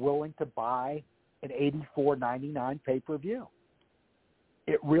is willing to buy an $84.99 pay-per-view?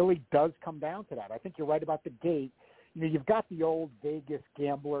 It really does come down to that. I think you're right about the gate. You've got the old Vegas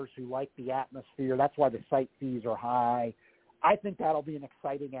gamblers who like the atmosphere. That's why the site fees are high. I think that'll be an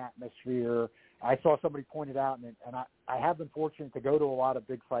exciting atmosphere. I saw somebody pointed out, and I have been fortunate to go to a lot of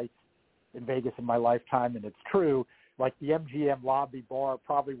big fights in Vegas in my lifetime, and it's true. Like the MGM lobby bar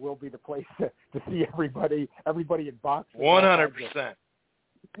probably will be the place to see everybody in boxing. 100%.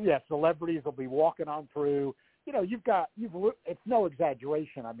 Yeah, celebrities will be walking on through. It's no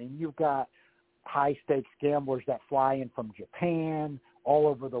exaggeration. I mean, you've got high-stakes gamblers that fly in from Japan, all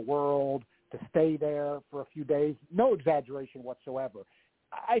over the world, to stay there for a few days. No exaggeration whatsoever.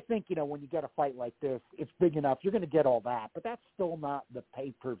 I think, when you get a fight like this, it's big enough. You're going to get all that, but that's still not the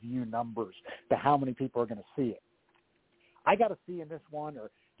pay-per-view numbers, to how many people are going to see it. I got to see in this one, or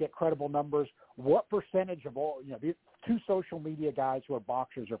get credible numbers, what percentage of all, these two social media guys who are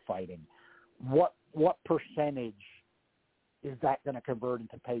boxers are fighting, what percentage is that going to convert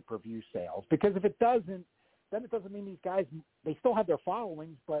into pay-per-view sales? Because if it doesn't, then it doesn't mean these guys, they still have their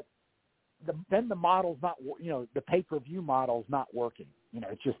followings, but then the model's not, the pay-per-view model's not working.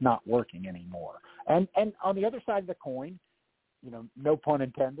 It's just not working anymore. And on the other side of the coin, no pun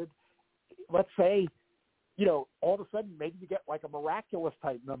intended, let's say, all of a sudden maybe you get like a miraculous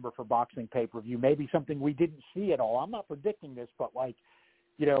type number for boxing pay-per-view, maybe something we didn't see at all. I'm not predicting this, but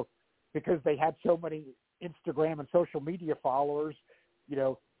because they had so many Instagram and social media followers,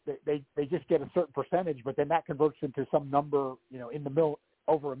 they just get a certain percentage, but then that converts into some number, in the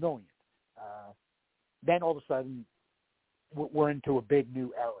over 1 million. Then all of a sudden we're into a big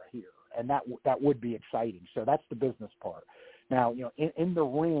new era here, and that would be exciting. So that's the business part. Now, in the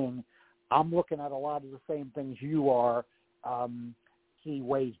ring, I'm looking at a lot of the same things you are, see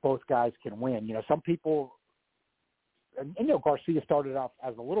ways both guys can win. Some people, and Garcia started off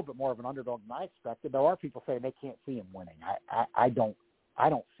as a little bit more of an underdog than I expected. There are people saying they can't see him winning. I don't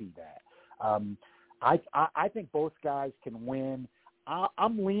see that. I think both guys can win.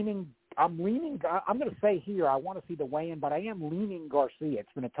 I'm leaning. I'm going to say here, I want to see the weigh-in, but I am leaning Garcia.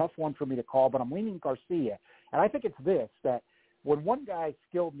 It's been a tough one for me to call, but I'm leaning Garcia. And I think it's this, that when one guy is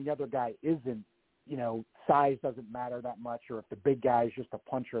skilled and the other guy isn't, size doesn't matter that much, or if the big guy is just a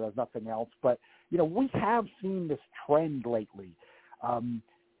puncher, there's nothing else. But, we have seen this trend lately. When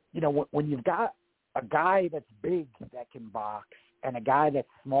you've got a guy that's big that can box and a guy that's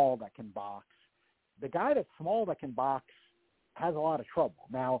small that can box, the guy that's small that can box has a lot of trouble.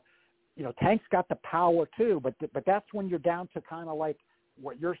 Now, Tank's got the power too, but that's when you're down to kind of like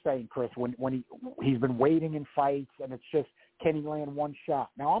what you're saying, Chris, when he's been waiting in fights and it's just, can he land one shot?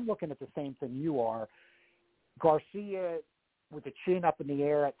 Now, I'm looking at the same thing you are. Garcia, with the chin up in the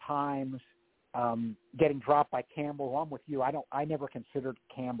air at times, getting dropped by Campbell. I'm with you. I never considered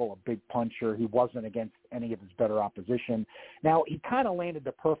Campbell a big puncher. He wasn't against any of his better opposition. Now, he kind of landed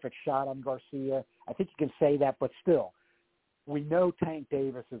the perfect shot on Garcia. I think you can say that, but still, we know Tank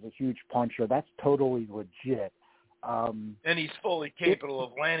Davis is a huge puncher. That's totally legit. And he's fully capable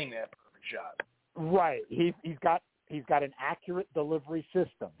of landing that perfect shot. Right. He's got an accurate delivery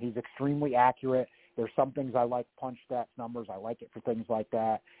system. He's extremely accurate. There's some things I like punch stats numbers. I like it for things like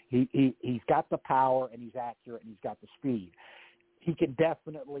that. He's got the power, and he's accurate, and he's got the speed. He can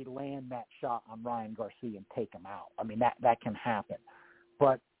definitely land that shot on Ryan Garcia and take him out. I mean, that can happen.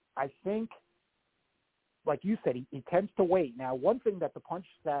 But I think, like you said, he tends to wait. Now, one thing that the punch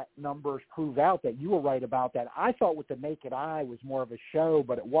stat numbers prove out that you were right about that I thought with the naked eye was more of a show,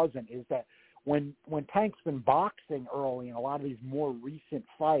 but it wasn't, is that when Tank's been boxing early in a lot of these more recent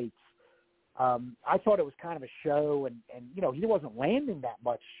fights, I thought it was kind of a show, and he wasn't landing that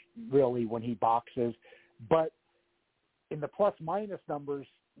much really when he boxes, but in the plus-minus numbers,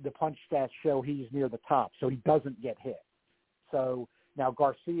 the punch stats show he's near the top, so he doesn't get hit. So now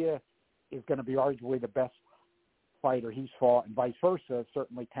Garcia is going to be arguably the best fighter he's fought, and vice versa.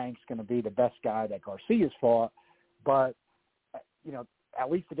 Certainly Tank's going to be the best guy that Garcia's fought, but, at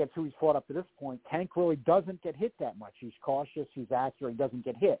least against who he's fought up to this point, Tank really doesn't get hit that much. He's cautious, he's accurate, he doesn't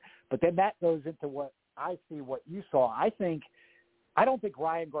get hit. But then that goes into what I see, what you saw. I don't think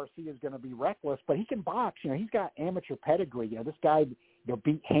Ryan Garcia is going to be reckless, but he can box. He's got amateur pedigree. This guy,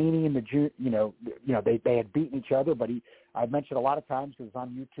 beat Haney in the they had beaten each other, but I've mentioned a lot of times because it's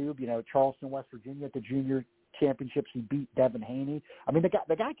on YouTube. Charleston, West Virginia at the junior championships, he beat Devin Haney. I mean,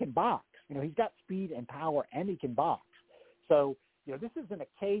 the guy can box. He's got speed and power, and he can box. So this isn't a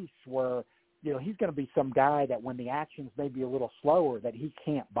case where he's going to be some guy that when the action's maybe a little slower that he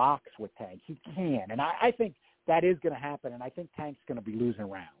can't box with Tank. He can, and I think that is going to happen, and I think Tank's going to be losing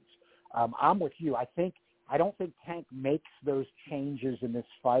rounds. I'm with you. I don't think Tank makes those changes in this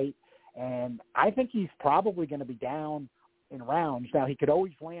fight, and I think he's probably going to be down in rounds. Now, he could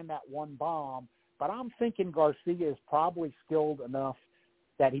always land that one bomb, but I'm thinking Garcia is probably skilled enough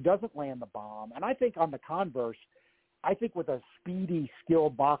that he doesn't land the bomb. And I think on the converse, I think with a speedy,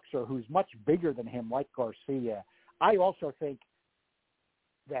 skilled boxer who's much bigger than him like Garcia, I also think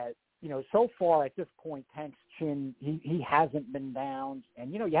that, so far at this point, Tank's chin, he hasn't been down,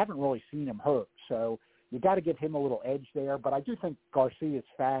 and, you haven't really seen him hurt. So you got to give him a little edge there. But I do think Garcia is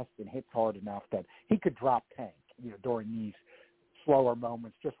fast and hits hard enough that he could drop Tank, during these slower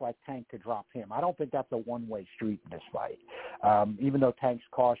moments, just like Tank could drop him. I don't think that's a one-way street in this fight. Even though Tank's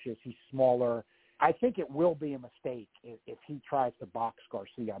cautious, he's smaller. I think it will be a mistake if he tries to box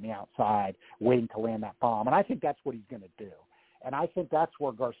Garcia on the outside, waiting to land that bomb. And I think that's what he's going to do. And I think that's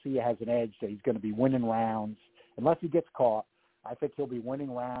where Garcia has an edge, that he's going to be winning rounds. Unless he gets caught, I think he'll be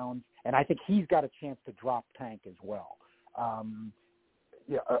winning rounds. And I think he's got a chance to drop Tank as well. A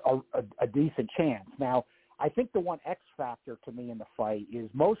decent chance. Now, I think the one X factor to me in the fight is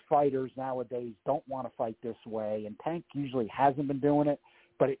most fighters nowadays don't want to fight this way, and Tank usually hasn't been doing it.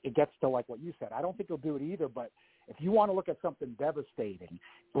 But it gets to like what you said. I don't think he'll do it either, but if you want to look at something devastating,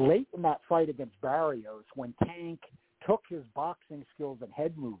 late in that fight against Barrios, when Tank took his boxing skills and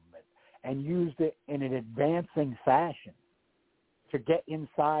head movement and used it in an advancing fashion to get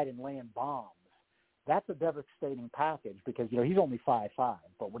inside and land bombs, that's a devastating package because, he's only 5'5",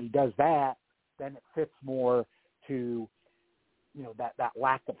 but when he does that, then it fits more to, that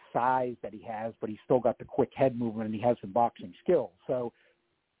lack of size that he has, but he's still got the quick head movement and he has some boxing skills. So,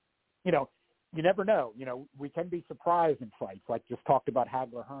 you never know. We can be surprised in fights. Like just talked about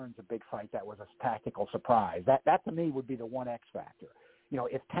Hagler-Hearns, a big fight that was a tactical surprise. That to me would be the one X factor.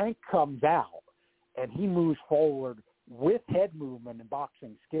 If Tank comes out and he moves forward with head movement and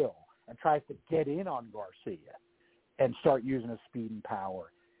boxing skill and tries to get in on Garcia and start using his speed and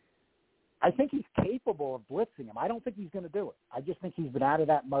power, I think he's capable of blitzing him. I don't think he's going to do it. I just think he's been out of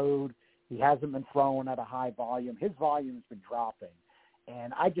that mode. He hasn't been throwing at a high volume. His volume's been dropping.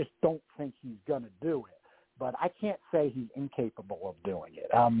 And I just don't think he's going to do it. But I can't say he's incapable of doing it.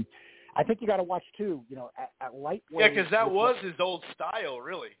 I think you got to watch, too, at lightweight. Yeah, because that was his old style,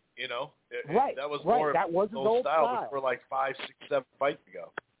 really, Right. That was right. more that was his old style before like 5, 6, 7 fights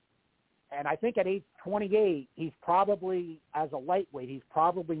ago. And I think at age 28, he's probably, as a lightweight, he's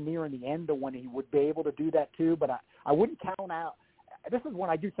probably nearing the end of when he would be able to do that, too. But I wouldn't count out. This is when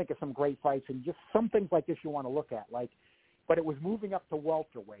I do think of some great fights, and just some things like this you want to look at, but it was moving up to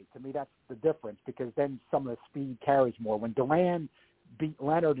welterweight. To me, that's the difference because then some of the speed carries more. When Duran beat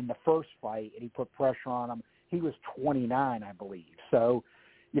Leonard in the first fight and he put pressure on him, he was 29, I believe. So,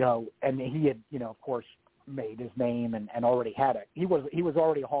 and he had, of course, made his name and already had it. He was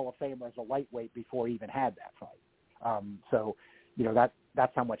already a Hall of Famer as a lightweight before he even had that fight. So,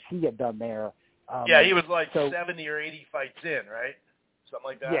 that's how much he had done there. He was like 70 or 80 fights in, right? Something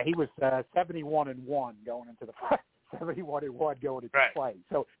like that. Yeah, he was 71-1 going into the fight. 71-1 going into the fight.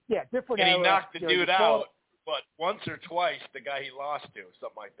 So, different. And he era, knocked the dude out, but once or twice, the guy he lost to,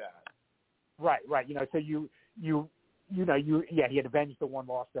 something like that. Right. So he had avenged the one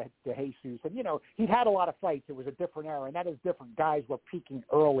loss to Jesus. And, he'd had a lot of fights. It was a different era, and that is different. Guys were peaking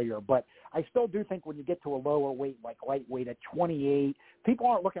earlier. But I still do think when you get to a lower weight, like lightweight at 28, people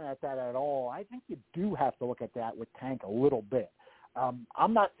aren't looking at that at all. I think you do have to look at that with Tank a little bit.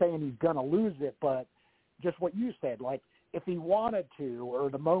 I'm not saying he's going to lose it, but just what you said, like if he wanted to or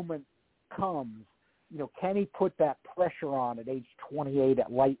the moment comes, can he put that pressure on at age 28 at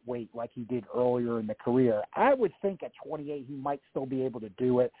lightweight like he did earlier in the career? I would think at 28 he might still be able to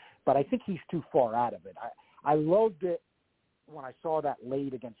do it, but I think he's too far out of it. I loved it when I saw that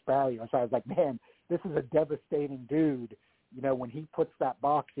late against Barrios. I was like, man, this is a devastating dude, when he puts that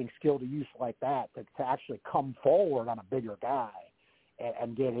boxing skill to use like that, to actually come forward on a bigger guy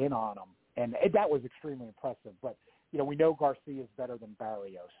and get in on him. And that was extremely impressive. But, we know Garcia is better than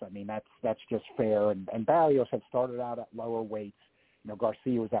Barrios. I mean, that's just fair. And Barrios had started out at lower weights.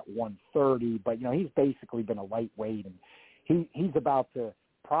 Garcia was at 130, but, he's basically been a lightweight, and he's about to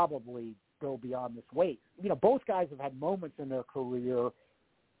probably go beyond this weight. Both guys have had moments in their career,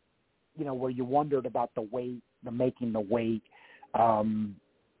 where you wondered about the weight, the making the weight.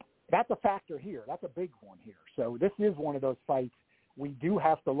 That's a factor here. That's a big one here. So this is one of those fights. We do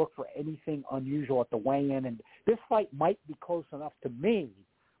have to look for anything unusual at the weigh-in, and this fight might be close enough to me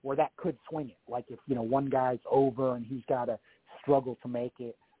where that could swing it. Like if, one guy's over and he's got to struggle to make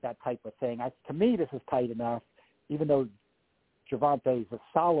it, that type of thing. To me, this is tight enough, even though Gervonta is a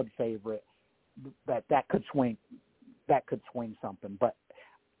solid favorite, that could swing something. But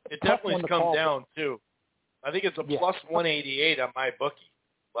it definitely has come down, too. I think it's a plus 188 on my bookie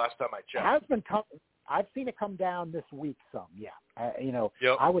last time I checked. I've seen it come down this week some, yeah.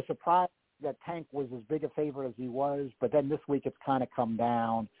 Yep. I was surprised that Tank was as big a favorite as he was, but then this week it's kind of come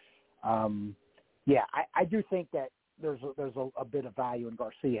down. I do think that there's a bit of value in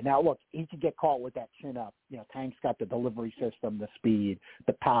Garcia. Now, look, he could get caught with that chin up. Tank's got the delivery system, the speed,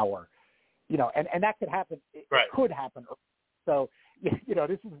 the power, and that could happen. It could happen. So, this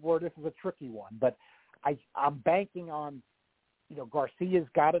is a tricky one, but I'm banking on, Garcia's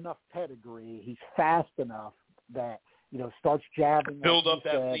got enough pedigree. He's fast enough that, starts jabbing. Build up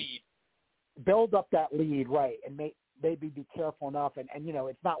that lead, right, and maybe be careful enough. And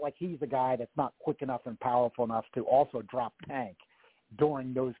it's not like he's a guy that's not quick enough and powerful enough to also drop Tank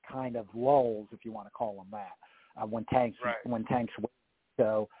during those kind of lulls, if you want to call them that, when Tank's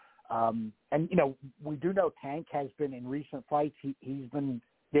so. We do know Tank has been in recent fights. He's been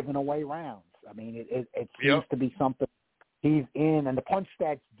giving away rounds. I mean, it seems to be something he's in, and the punch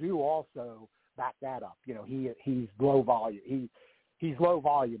stats do also back that up. He's low volume. He's low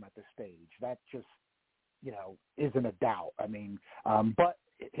volume at this stage. That just, isn't a doubt. I mean, but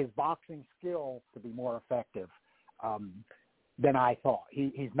his boxing skill to be more effective than I thought.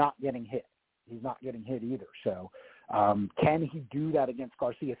 He's not getting hit. He's not getting hit either. So can he do that against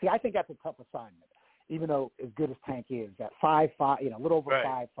Garcia? See, I think that's a tough assignment, even though as good as Tank is, at 5'5", a little over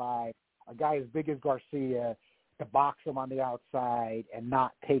 5'5", a guy as big as Garcia, to box him on the outside and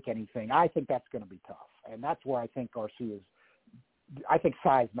not take anything. I think that's going to be tough. And that's where I think I think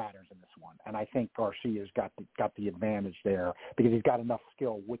size matters in this one. And I think Garcia's got the advantage there because he's got enough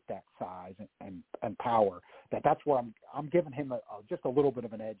skill with that size and power that's where I'm giving him just a little bit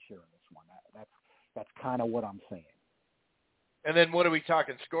of an edge here in this one. That's kind of what I'm saying. And then what are we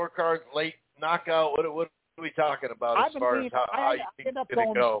talking? Scorecards, late knockout? What are we talking about as far as how you think it's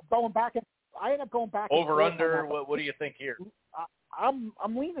going to go? I end up going back over under. What do you think here? I'm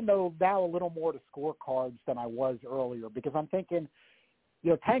leaning though now a little more to scorecards than I was earlier because I'm thinking,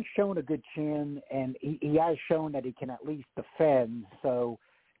 Tank's shown a good chin and he has shown that he can at least defend. So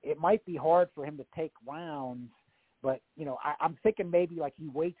it might be hard for him to take rounds, but I'm thinking maybe like he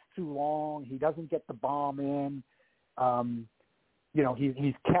waits too long. He doesn't get the bomb in.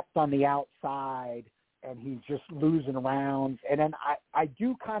 He's kept on the outside. And he's just losing rounds. And then I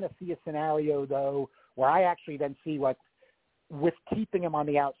do kind of see a scenario, though, where I actually then see, like, with keeping him on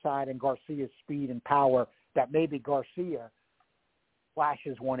the outside and Garcia's speed and power, that maybe Garcia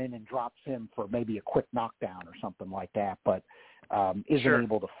flashes one in and drops him for maybe a quick knockdown or something like that, but isn't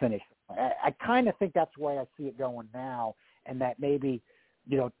able to finish. I kind of think that's the way I see it going now, and that maybe,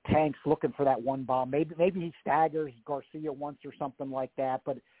 Tank's looking for that one bomb. Maybe he staggers Garcia once or something like that,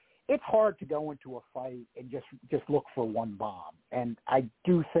 but it's hard to go into a fight and just look for one bomb. And I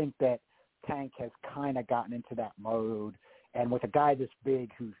do think that Tank has kind of gotten into that mode. And with a guy this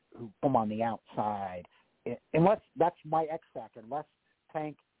big who come on the outside, unless that's my X factor, unless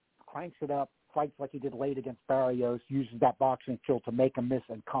Tank cranks it up, fights like he did late against Barrios, uses that boxing skill to make him miss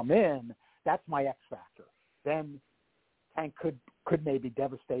and come in, that's my X factor. Then Tank could maybe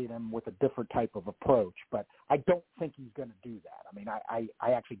devastate him with a different type of approach, but I don't think he's going to do that. I mean,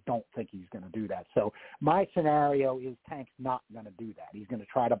 I actually don't think he's going to do that. So my scenario is Tank's not going to do that. He's going to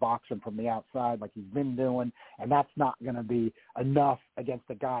try to box him from the outside like he's been doing, and that's not going to be enough against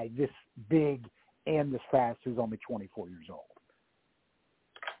a guy this big and this fast who's only 24 years old.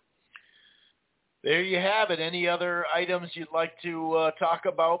 There you have it. Any other items you'd like to talk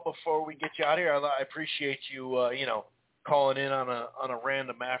about before we get you out of here? I appreciate you, calling in on a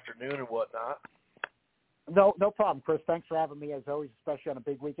random afternoon and whatnot. No problem, Chris. Thanks for having me, as always, especially on a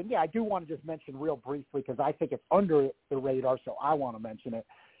big weekend. Yeah, I do want to just mention real briefly, because I think it's under the radar, so I want to mention it.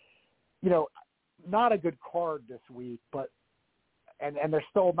 Not a good card this week, but and they're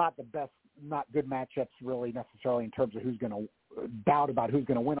still not the best, not good matchups really necessarily in terms of who's going to doubt about who's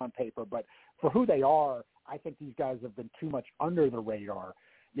going to win on paper, but for who they are, I think these guys have been too much under the radar.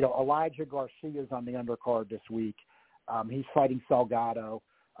 Elijah Garcia's on the undercard this week. He's fighting Salgado.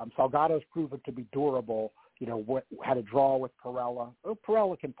 Salgado's proven to be durable. Had a draw with Perella.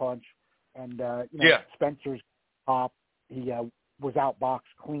 Perella can punch, and Spencer's top. He was outboxed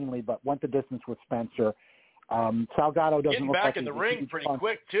cleanly, but went the distance with Spencer. Salgado doesn't getting look back like in the he's ring pretty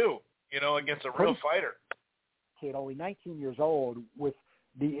quick too. Against a real fighter. Kid, only 19 years old, with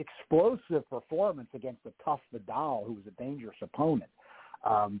the explosive performance against a tough Vidal, who was a dangerous opponent,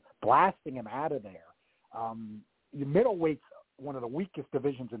 blasting him out of there. The middleweight's one of the weakest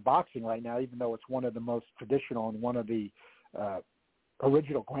divisions in boxing right now, even though it's one of the most traditional and one of the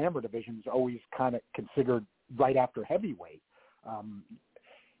original glamour divisions, always kind of considered right after heavyweight.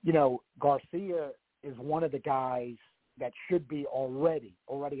 Garcia is one of the guys that should be already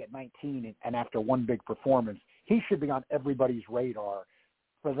at 19 and after one big performance. He should be on everybody's radar.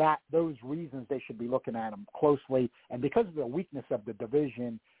 For those reasons, they should be looking at him closely. And because of the weakness of the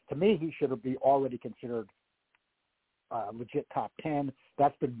division, to me, he should be already considered legit top 10.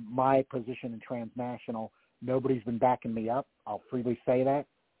 That's been my position in transnational. Nobody's been backing me up. I'll freely say that.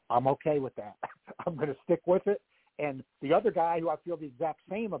 I'm okay with that. I'm going to stick with it. And the other guy who I feel the exact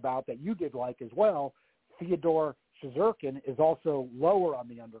same about that you did like as well, Theodore Shizurkin, is also lower on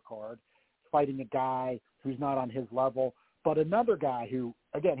the undercard, fighting a guy who's not on his level. But another guy who,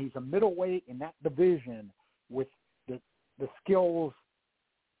 again, he's a middleweight in that division with the skills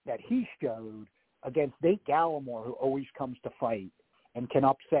that he showed against Nate Gallimore, who always comes to fight and can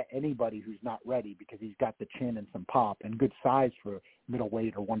upset anybody who's not ready because he's got the chin and some pop and good size for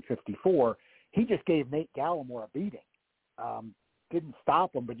middleweight or 154. He just gave Nate Gallimore a beating. Didn't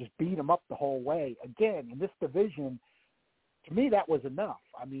stop him, but just beat him up the whole way. Again, in this division, to me, that was enough.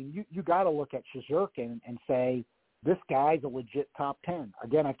 I mean, you got to look at Shizurkin and say, this guy's a legit top 10.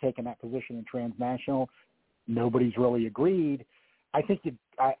 Again, I've taken that position in transnational. Nobody's really agreed. I think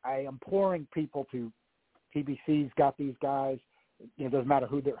I am imploring people to, PBC's got these guys. It doesn't matter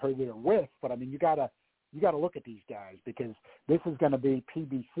who they're with, but I mean, you got to look at these guys, because this is going to be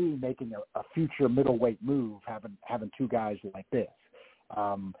PBC making a future middleweight move, having two guys like this.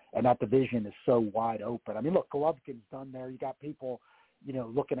 And that division is so wide open. I mean, look, Golovkin's done there. You got people,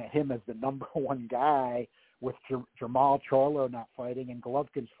 looking at him as the number one guy with Jamal Charlo not fighting, and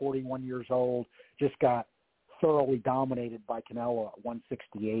Golovkin's 41 years old, just got thoroughly dominated by Canelo at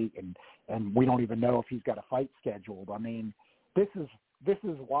 168, and we don't even know if he's got a fight scheduled. I mean, this is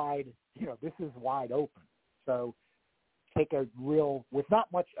wide, this is wide open. So take a real, with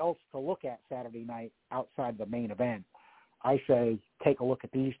not much else to look at Saturday night outside the main event, I say take a look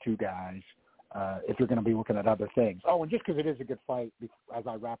at these two guys if you're going to be looking at other things. Oh, and just because it is a good fight, as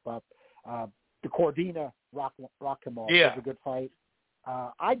I wrap up, the Cordina Rakhimov is a good fight.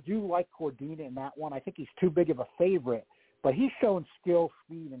 I do like Cordina in that one. I think he's too big of a favorite, but he's shown skill,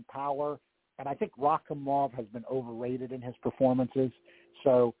 speed, and power, and I think Rakhimov has been overrated in his performances.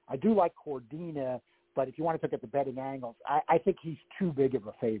 So I do like Cordina, but if you want to look at the betting angles, I think he's too big of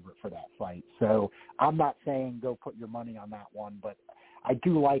a favorite for that fight. So I'm not saying go put your money on that one, but I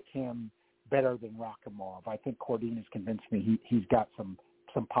do like him better than Rakhimov. I think Cordina's convinced me he's got some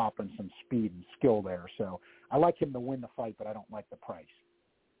pop and some speed and skill there. So I like him to win the fight, but I don't like the price.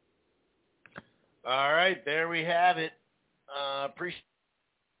 All right, there we have it. Appreciate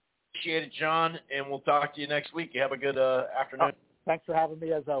it, John, and we'll talk to you next week. You have a good afternoon. Thanks for having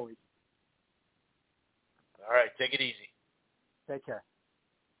me, as always. All right, take it easy. Take care.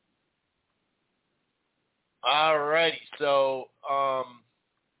 All righty, so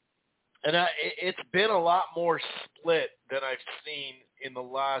it's been a lot more split than I've seen in the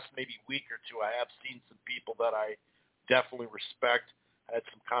last maybe week or two. I have seen some people that I definitely respect. I had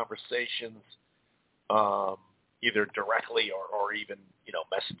some conversations either directly or even,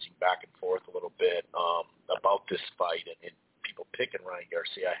 messaging back and forth a little bit about this fight and people picking Ryan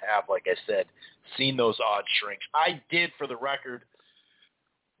Garcia. I have, like I said, seen those odds shrink. I did, for the record,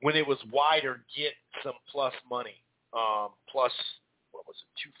 when it was wider, get some plus money. Plus, what was it,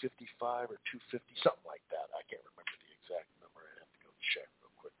 255 or 250, something like that. I can't remember the exact number. I'd have to go check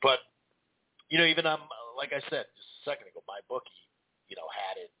real quick. But, even like I said just a second ago, my bookie,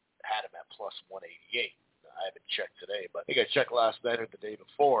 had him at plus 188. I haven't checked today, but I think I checked last night or the day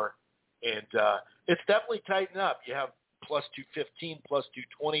before, and it's definitely tightened up. You have plus 215, plus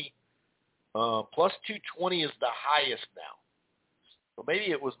 220. Plus 220 is the highest now. So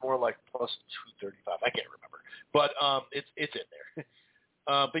maybe it was more like plus 235. I can't remember, but it's in there.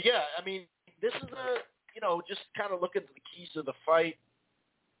 But yeah, I mean, this is just kind of looking at the keys of the fight.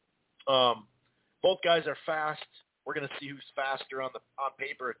 Both guys are fast. We're going to see who's faster on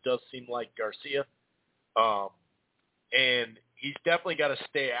paper. It does seem like Garcia. And he's definitely got to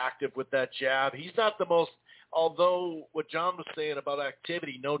stay active with that jab. He's not the most, although what John was saying about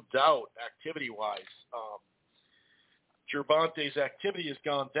activity, no doubt, activity-wise, Gervante's activity has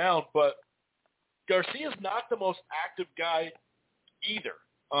gone down, but Garcia's not the most active guy either.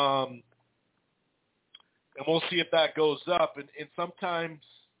 And we'll see if that goes up. And sometimes,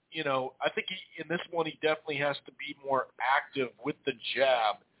 I think in this one he definitely has to be more active with the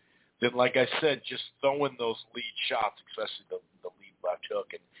jab than, like I said, just throwing those lead shots, especially the lead left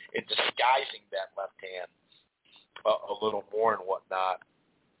hook, and disguising that left hand a little more and whatnot,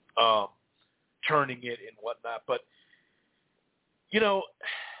 turning it and whatnot. But,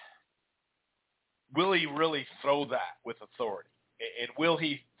 will he really throw that with authority? And will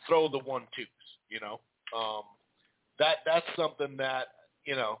he throw the 1-2s, That's something that,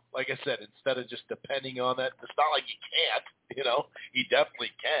 like I said, instead of just depending on that, it's not like he can't, he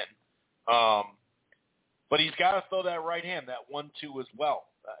definitely can. But he's got to throw that right hand, that 1-2 as well.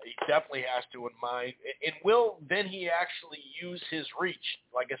 He definitely has to in mind. And will then he actually use his reach?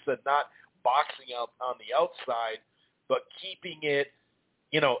 Like I said, not boxing out on the outside, but keeping it,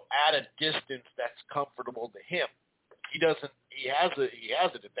 at a distance that's comfortable to him. He has an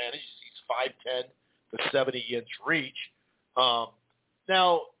advantage. He's 5'10", the 70-inch reach.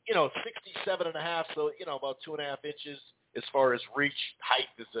 Now, 67.5, so, about 2.5 inches as far as reach. Height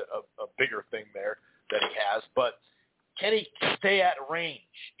is a bigger thing there that he has. But can he stay at range,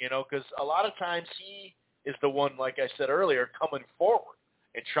 because a lot of times he is the one, like I said earlier, coming forward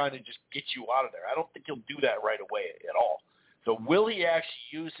and trying to just get you out of there. I don't think he'll do that right away at all. So will he actually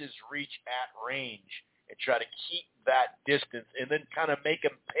use his reach at range and try to keep that distance and then kind of make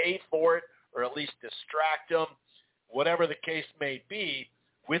him pay for it, or at least distract him, whatever the case may be,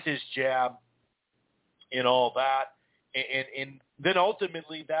 with his jab and all that. And then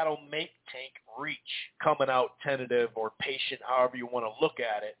ultimately that'll make Tank reach coming out tentative or patient, however you want to look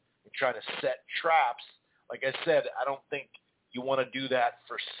at it, and trying to set traps. Like I said, I don't think you want to do that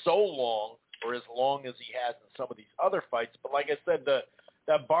for so long, or as long as he has in some of these other fights. But like I said,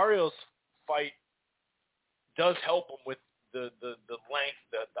 that Barrios fight does help him with the length,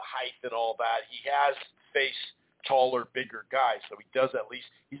 the height, and all that. He has faced taller, bigger guys, so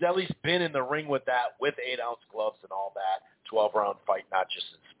he's at least been in the ring with that, with 8-ounce gloves and all that, 12-round fight, not just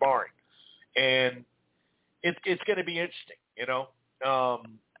in sparring. And it's going to be interesting,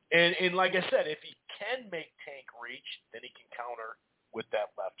 And like I said, if he can make Tank reach, then he can counter with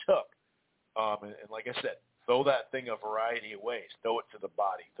that left hook. And like I said, throw that thing a variety of ways. Throw it to the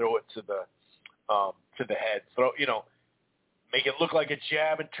body. Throw it to the head. Make it look like a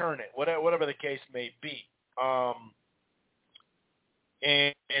jab and turn it. Whatever the case may be.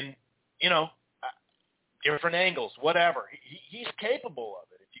 Different angles, whatever. He's capable of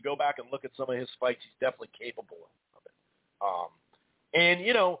it. If you go back and look at some of his fights, he's definitely capable of it.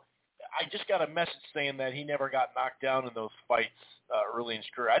 I just got a message saying that he never got knocked down in those fights early in his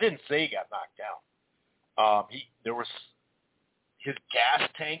career. I didn't say he got knocked down. His gas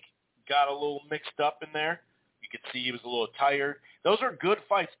tank got a little mixed up in there. You could see he was a little tired. Those are good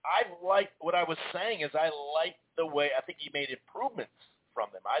fights. What I was saying is I like the way, I think he made improvements from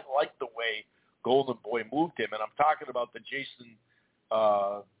them. I like the way Golden Boy moved him. And I'm talking about the Jason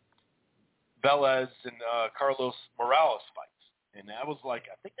Velez and Carlos Morales fights. And that was I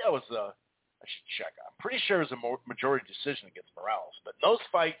should check. I'm pretty sure it was a majority decision against Morales. But in those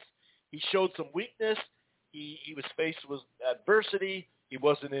fights, he showed some weakness. He was faced with adversity. He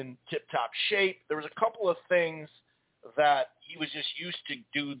wasn't in tip-top shape. There was a couple of things that he was just used to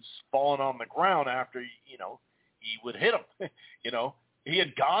dudes falling on the ground after, he would hit him. He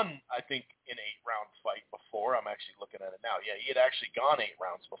had gone, I think, an 8-round fight before. I'm actually looking at it now. Yeah, he had actually gone 8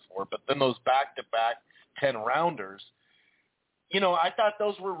 rounds before. But then those back-to-back 10-rounders, I thought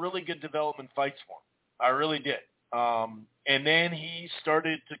those were really good development fights for him. I really did. And then he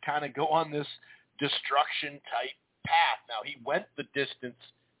started to kind of go on this destruction-type path. Now, he went the distance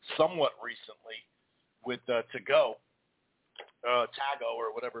somewhat recently with Tago,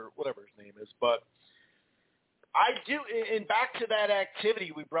 or whatever his name is. But I do, and back to that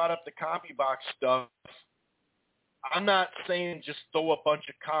activity, we brought up the CompuBox stuff. I'm not saying just throw a bunch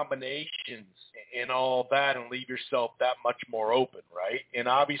of combinations and all that and leave yourself that much more open, right? And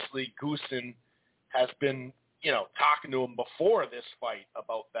obviously Goosen has been, talking to him before this fight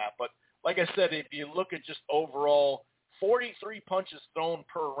about that. But like I said, if you look at just overall 43 punches thrown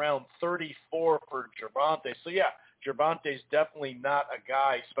per round, 34 for Gervonta. So, yeah, Gervonta's definitely not a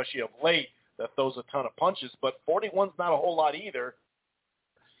guy, especially of late, that throws a ton of punches. But 41's not a whole lot either.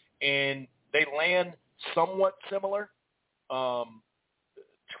 And they land somewhat similar, 12.8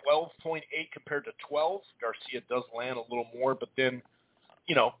 compared to 12. Garcia does land a little more, but then,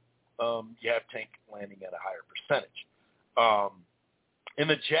 you have Tank landing at a higher percentage. In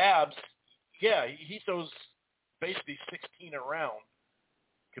the jabs, yeah, he throws basically 16 around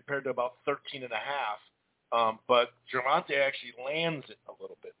compared to about 13 and a half. But Gervonta actually lands it a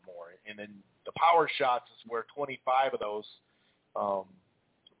little bit more. And then the power shots is where 25 of those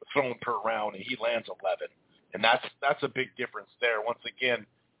thrown per round, and he lands 11. And that's a big difference there. Once again,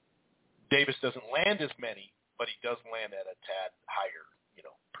 Davis doesn't land as many, but he does land at a tad higher,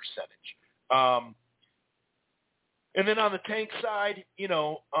 percentage. And then on the Tank side,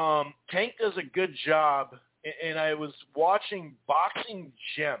 Tank does a good job. And I was watching Boxing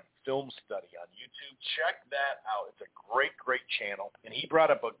Gem film study on YouTube. Check that out. It's a great, great channel. And he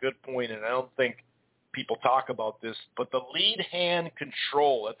brought up a good point, and I don't think people talk about this, but the lead hand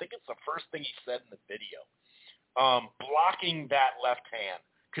control, I think it's the first thing he said in the video. Blocking that left hand,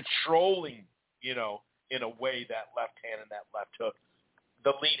 controlling, in a way that left hand and that left hook.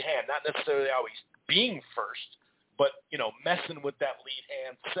 The lead hand, not necessarily always being first, but, messing with that lead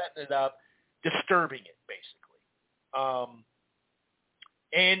hand, setting it up, disturbing it, basically.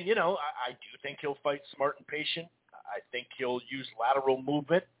 And, I do think he'll fight smart and patient. I think he'll use lateral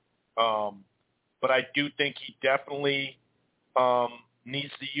movement. But I do think he definitely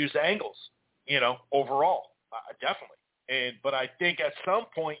needs to use angles, overall. Definitely. But I think at some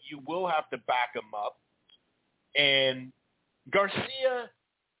point you will have to back him up. And Garcia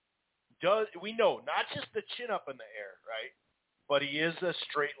does, we know, not just the chin up in the air, right? But he is a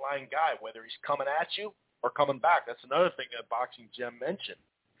straight line guy, whether he's coming at you or coming back. That's another thing that Boxing Gem mentioned.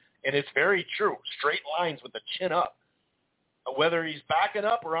 And it's very true. Straight lines with the chin up. Whether he's backing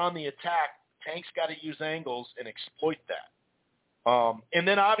up or on the attack, Tank's got to use angles and exploit that. And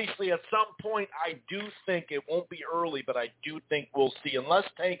then obviously at some point, I do think it won't be early, but I do think we'll see, unless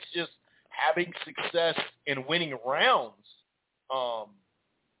Tank's just having success in winning rounds,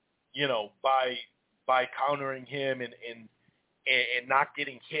 by countering him and not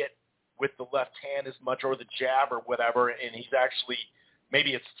getting hit with the left hand as much or the jab or whatever, and he's actually,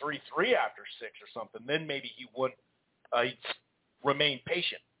 maybe it's 3-3 after 6 or something, then maybe he wouldn't he'd remain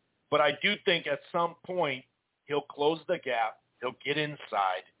patient. But I do think at some point he'll close the gap, he'll get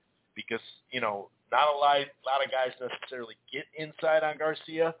inside, because, not a lot of guys necessarily get inside on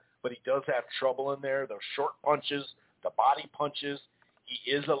Garcia, but he does have trouble in there. Those short punches, the body punches.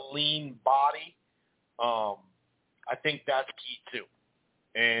 He is a lean body. I think that's key too.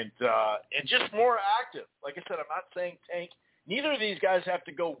 And just more active. Like I said, I'm not saying Tank. Neither of these guys have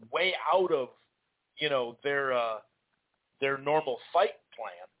to go way out of, their normal fight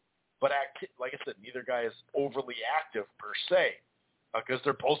plan. But like I said, neither guy is overly active per se, because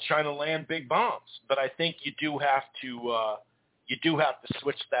they're both trying to land big bombs. But I think you do have to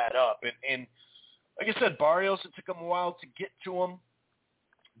switch that up. And like I said, Barrios, it took him a while to get to him,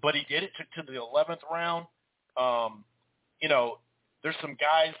 but he did. It took to the 11th round. There's some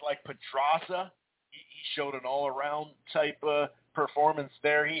guys like Pedraza. He showed an all-around type performance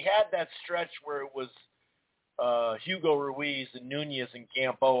there. He had that stretch where it was Hugo Ruiz and Nunez and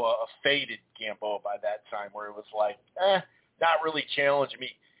Gamboa, a faded Gamboa by that time, where it was like, not really challenging me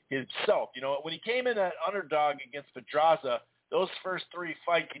himself. When he came in at underdog against Pedraza, those first 3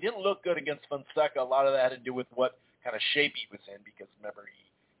 fights, he didn't look good against Fonseca. A lot of that had to do with what kind of shape he was in, because remember,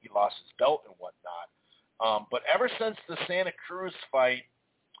 he lost his belt and whatnot. But ever since the Santa Cruz fight,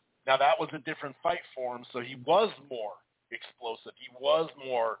 now that was a different fight for him, so he was more explosive. He was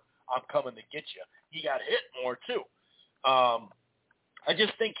more, I'm coming to get you. He got hit more too. I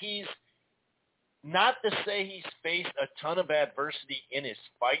just think he's, not to say he's faced a ton of adversity in his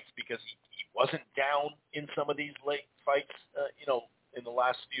fights, because he wasn't down in some of these late fights, in the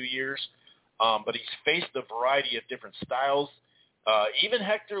last few years. but he's faced a variety of different styles. Even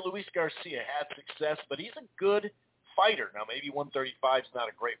Hector Luis Garcia had success, but he's a good fighter. Now, maybe 135 is not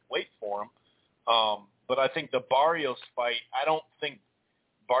a great weight for him, but I think the Barrios fight, I don't think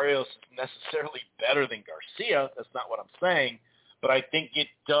Barrios is necessarily better than Garcia. That's not what I'm saying, but I think it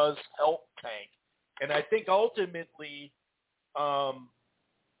does help Tank. And I think ultimately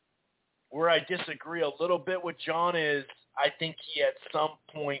where I disagree a little bit with John is I think he at some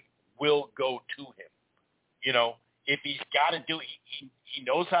point will go to him. You know, if he's got to do it, he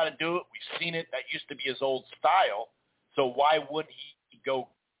knows how to do it. We've seen it. That used to be his old style. So why wouldn't he go?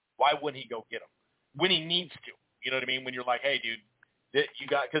 Why wouldn't he go get him when he needs to? You know what I mean? When you're like, hey, dude, you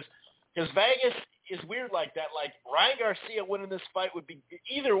got because Vegas is weird like that. Like Ryan Garcia winning this fight would be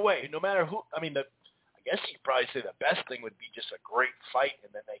either way, no matter who. I mean, I guess you could probably say the best thing would be just a great fight,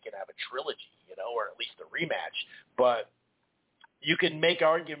 and then they can have a trilogy, you know, or at least a rematch. But you can make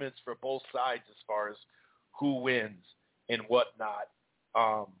arguments for both sides as far as who wins and whatnot.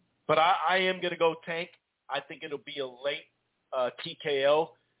 But I am going to go Tank. I think it'll be a late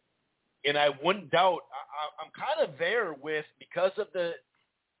TKO. And I wouldn't doubt. I'm kind of there with because of the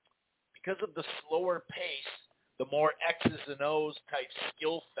slower pace, the more X's and O's type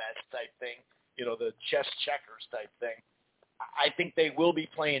skill fest type thing, you know, the chess checkers type thing. I think they will be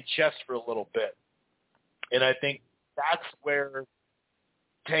playing chess for a little bit, and I think that's where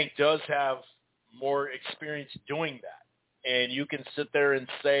Tank does have more experience doing that. And you can sit there and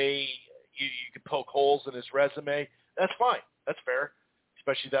say you can poke holes in his resume. That's fine. That's fair.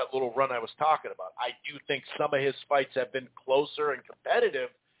 Especially that little run I was talking about. I do think some of his fights have been closer and competitive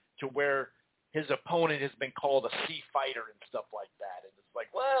to where his opponent has been called a C fighter and stuff like that. And it's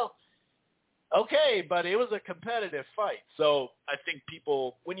like, well, okay, but it was a competitive fight. So I think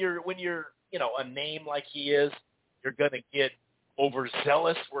people, when you're you know, a name like he is, you're going to get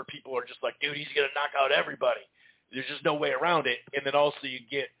overzealous where people are just like, dude, he's going to knock out everybody. There's just no way around it. And then also you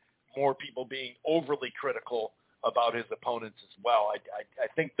get more people being overly critical about his opponents as well. I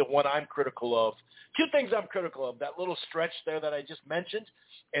think the one I'm critical of, two things I'm critical of, that little stretch there that I just mentioned,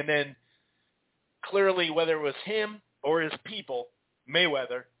 and then clearly whether it was him or his people,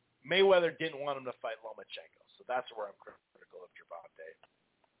 Mayweather didn't want him to fight Lomachenko. So that's where I'm critical of Gervonta.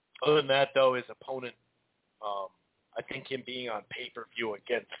 Other than that, though, his opponent, I think him being on pay-per-view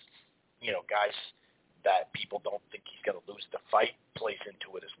against, you know, guys that people don't think he's going to lose the fight plays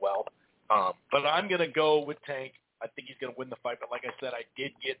into it as well. But I'm going to go with Tank. I think he's going to win the fight. But like I said, I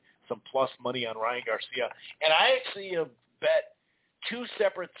did get some plus money on Ryan Garcia. And I actually have bet two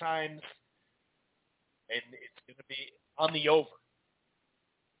separate times, and it's going to be on the over.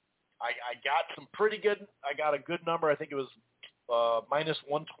 I got some pretty good – I got a good number. I think it was minus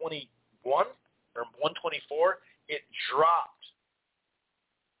 121 or 124. It dropped.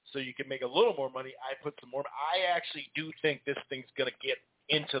 So you can make a little more money. I put some more. I actually do think this thing's going to get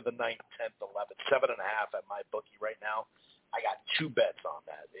into the 9th, 10th, 11th, 7.5 at my bookie right now. I got two bets on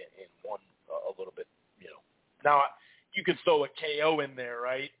that in one a little bit, you know. Now, you could throw a KO in there,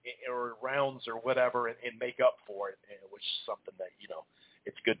 right, or rounds or whatever and make up for it, which is something that, you know,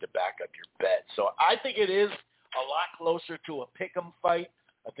 it's good to back up your bet. So I think it is a lot closer to a pick'em fight.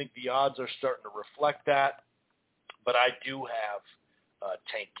 I think the odds are starting to reflect that. But I do have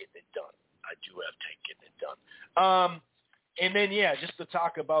Tank getting it done. And then, yeah, just to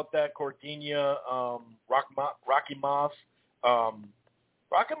talk about that Cordinia, Rakimov.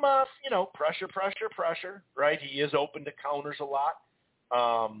 Rakimov, you know, pressure, right? He is open to counters a lot.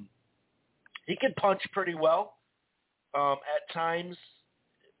 He can punch pretty well. At times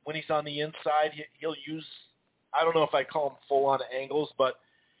when he's on the inside, he'll use, I don't know if I call him full-on angles, but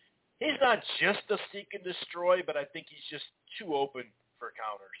he's not just a seek and destroy, but I think he's just too open for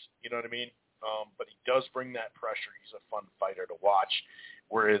counters. You know what I mean? But he does bring that pressure. He's a fun fighter to watch.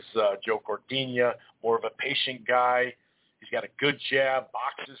 Whereas Joe Cordinia, more of a patient guy. He's got a good jab,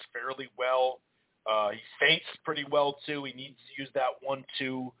 boxes fairly well. He feints pretty well, too. He needs to use that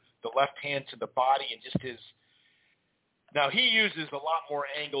 1-2, the left hand to the body, and just his – now, he uses a lot more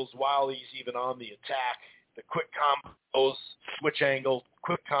angles while he's even on the attack. The quick combos, switch angle,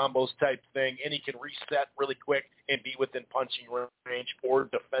 quick combos type thing, and he can reset really quick and be within punching range or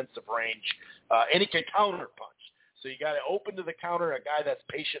defensive range, and he can counter punch. So you got to open to the counter, a guy that's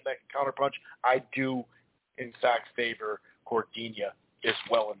patient that can counter punch. I do, in fact, favor Cordinia as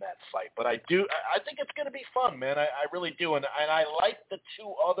well in that fight. But I think it's going to be fun, man. I really do, and I like the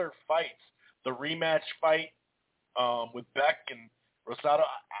two other fights, the rematch fight with Beck and Rosado.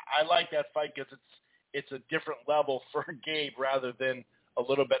 I like that fight because it's a different level for Gabe rather than a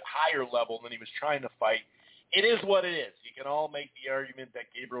little bit higher level than he was trying to fight. it is what it is. You can all make the argument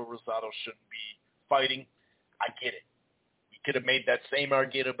that Gabriel Rosado shouldn't be fighting. I get it. We could have made that same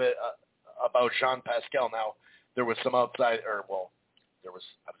argument about Jean Pascal. Now, there was some outside the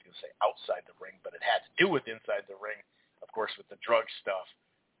ring, but it had to do with inside the ring, of course, with the drug stuff,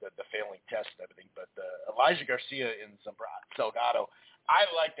 the failing test and everything. But Elijah Garcia and Salgado, I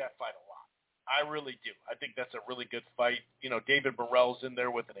like that fight a lot. I really do. I think that's a really good fight. David Morrell's in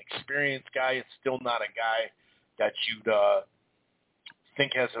there with an experienced guy. It's still not a guy that you'd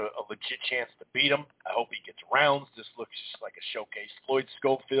think has a legit chance to beat him. I hope he gets rounds. This looks just like a showcase. Floyd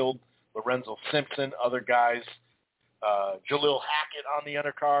Schofield, Lorenzo Simpson, other guys, Jalil Hackett on the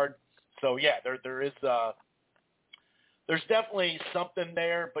undercard. So yeah, there's definitely something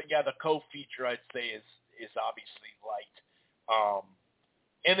there. But yeah, the co-feature I'd say is obviously light.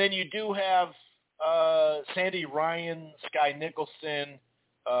 And then you do have Sandy Ryan, Sky Nicholson,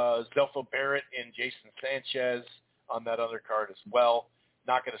 Zelfa Barrett, and Jason Sanchez on that undercard as well.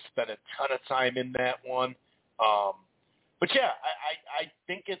 Not going to spend a ton of time in that one. But yeah, I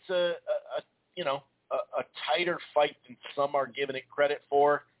think it's a tighter fight than some are giving it credit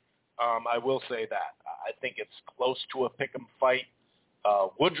for. I will say that. I think it's close to a pick'em fight.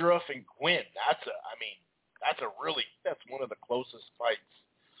 Woodruff and Gwynn, that's one of the closest fights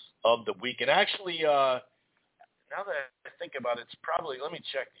of the week. And actually, now that I think about it, it's probably, let me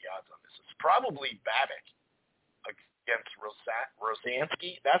check the odds on this. It's probably Babbitt against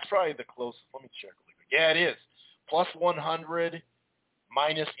Rosansky. That's probably the closest. Let me check. Yeah, it is. Plus 100,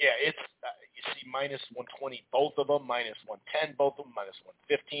 minus, it's, you see minus 120, both of them, minus 110, both of them, minus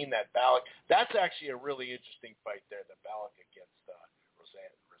 115, that Ballack. That's actually a really interesting fight there, the Ballack against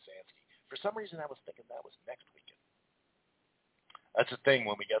Rosansky. For some reason, I was thinking that was next weekend. That's the thing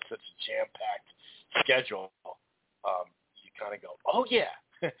when we got such a jam-packed schedule. You kind of go, oh, yeah,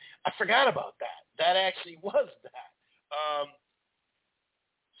 I forgot about that. That actually was that.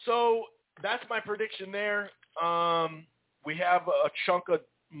 So that's my prediction there. We have a chunk of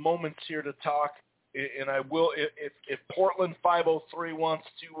moments here to talk, and I will, if Portland 503 wants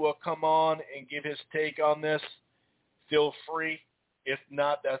to come on and give his take on this, feel free. If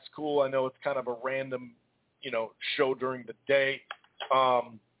not, that's cool. I know it's kind of a random, show during the day.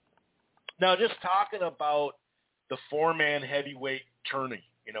 Now, just talking about the four-man heavyweight tourney,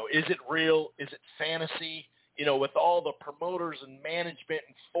 is it real? Is it fantasy? With all the promoters and management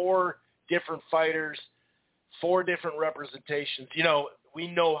and four different fighters, four different representations, we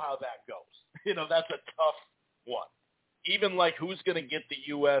know how that goes. That's a tough one. Even like who's going to get the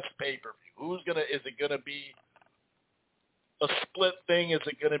U.S. pay-per-view? Is it going to be a split thing? Is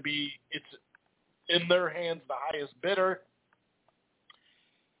it going to be, it's in their hands, the highest bidder?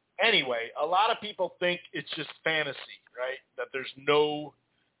 Anyway, a lot of people think it's just fantasy, right? That there's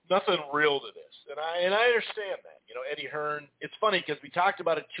nothing real to this. And I understand that. Eddie Hearn, it's funny because we talked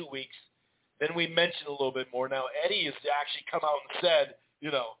about it 2 weeks. Then we mentioned a little bit more. Now, Eddie has actually come out and said,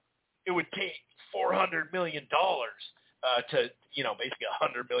 it would take $400 million to, basically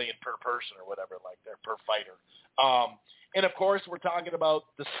 $100 million per person or whatever, like there per fighter. And of course, we're talking about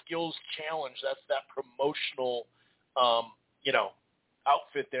the Skills Challenge. That's that promotional,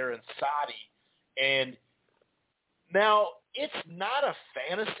 outfit there in Saudi. And now it's not a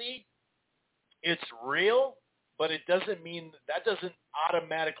fantasy. It's real, but it doesn't mean that doesn't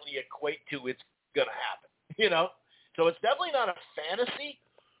automatically equate to it's going to happen, So it's definitely not a fantasy.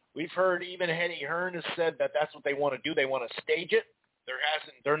 We've heard even Eddie Hearn has said that that's what they want to do. They want to stage it.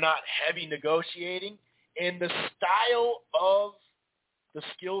 They're not heavy negotiating. And the style of the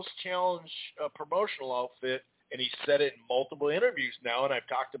Skills Challenge promotional outfit, and he said it in multiple interviews now, and I've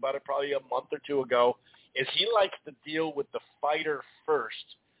talked about it probably a month or two ago, is he likes to deal with the fighter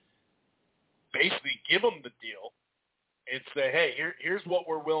first, basically give them the deal, and say, hey, here's what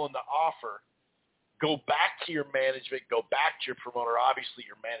we're willing to offer. Go back to your management, go back to your promoter. Obviously,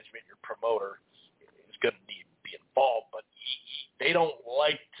 your management, your promoter is going to need to be involved, but they don't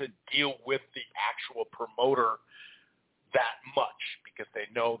like to deal with the actual promoter that much because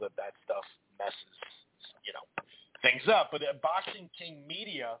they know that stuff messes, things up. But at Boxing King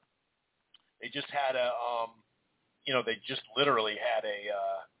Media, they just had they just literally had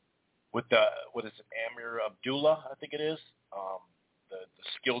with what is it, Amir Abdullah, I think it is, the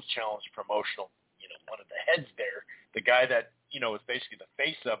Skills Challenge promotional, one of the heads there, the guy that, is basically the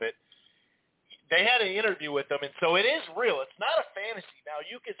face of it. They had an interview with him, and so it is real. It's not a fantasy. Now,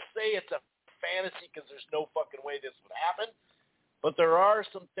 you could say it's a fantasy because there's no fucking way this would happen, but there are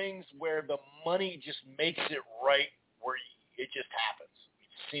some things where the money just makes it right, where it just happens.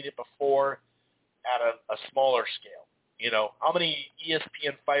 We've seen it before at a smaller scale. How many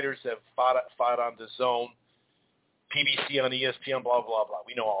ESPN fighters have fought on DAZN PBC on ESPN, blah, blah, blah.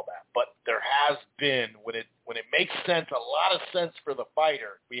 We know all that. But there has been, when it makes sense, a lot of sense for the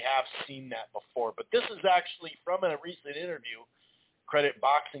fighter, we have seen that before. But this is actually from a recent interview. Credit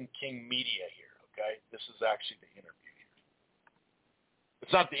Boxing King Media here, okay? This is actually the interview here.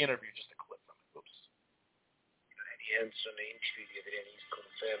 It's not the interview, just a clip from it. Oops. Eddie Hearn, the interview the other day, and he's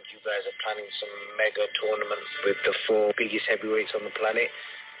confirmed you guys are planning some mega tournaments with the 4 biggest heavyweights on the planet.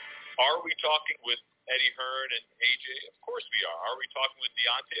 Are we talking with Eddie Hearn and AJ? Of course we are. Are we talking with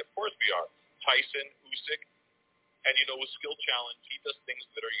Deontay? Of course we are. Tyson, Usyk, and with Skill Challenge, he does things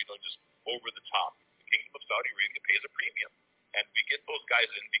that are just over the top. The Kingdom of Saudi Arabia pays a premium, and we get those guys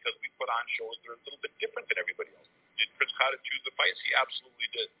in because we put on shows that are a little bit different than everybody else. Did Prince Khadid choose the fights? He absolutely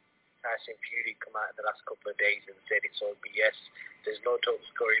did. Tyson Fury come out in the last couple of days and said it's all BS. There's no talks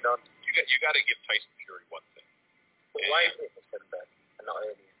going on. You got to give Tyson Fury one thing. But why is it December and not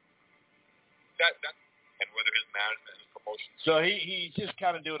earlier? That and whether his management, his promotion. So he's just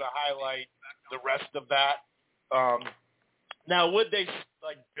kind of doing a highlight the rest of that. Now, would they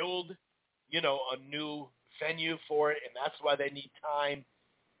build, a new venue for it, and that's why they need time?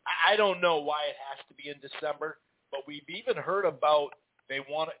 I don't know why it has to be in December, but we've even heard about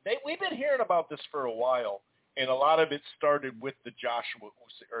we've been hearing about this for a while, and a lot of it started with the the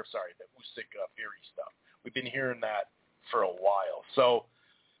Usyk Fury stuff. We've been hearing that for a while. So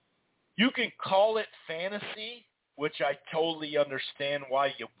you can call it fantasy, which I totally understand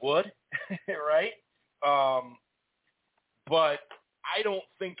why you would, right? But I don't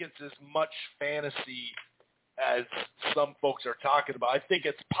think it's as much fantasy as some folks are talking about. I think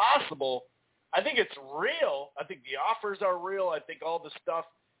it's possible. I think it's real. I think the offers are real. I think all the stuff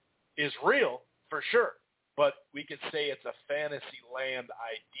is real for sure. But we could say it's a fantasy land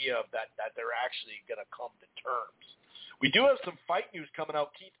idea of that they're actually going to come to terms. We do have some fight news coming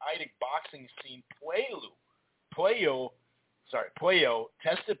out. Keith Idec boxing scene. Puello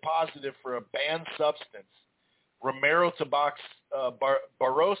tested positive for a banned substance. Romero to box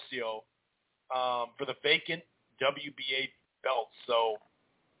Barroso for the vacant WBA belt. So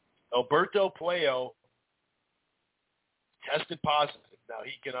Alberto Puello tested positive. Now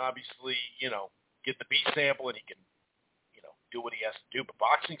he can obviously, get the B sample and he can, do what he has to do. But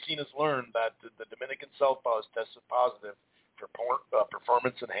boxing scene has learned that the Dominican Southpaw has tested positive for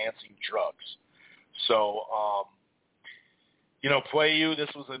performance-enhancing drugs. So, Puello, this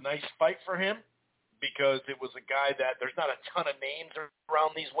was a nice fight for him because it was a guy that there's not a ton of names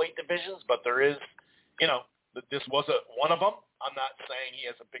around these weight divisions, but there is, this was one of them. I'm not saying he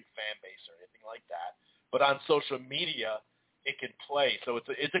has a big fan base or anything like that, but on social media, it can play. So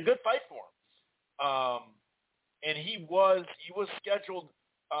it's a good fight for him. And he was scheduled,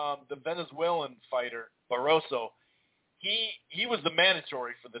 the Venezuelan fighter, Barroso, he was the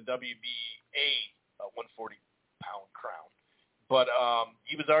mandatory for the WBA 140-pound crown. But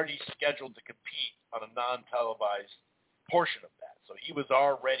he was already scheduled to compete on a non-televised portion of that. So he was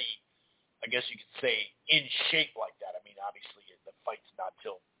already, I guess you could say, in shape like that. I mean, obviously the fight's not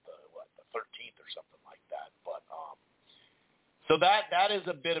till the 13th or something like that. But so that is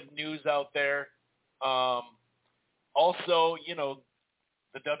a bit of news out there. Also,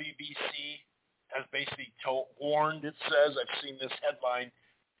 the WBC has basically warned, it says, I've seen this headline,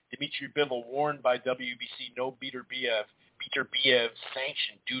 Dmitry Bivol warned by WBC no Beater Biev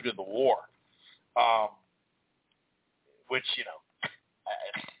sanctioned due to the war. Which,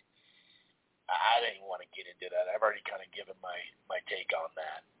 I didn't want to get into that. I've already kind of given my take on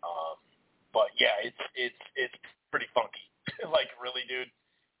that. But yeah, it's pretty funky. Really, dude.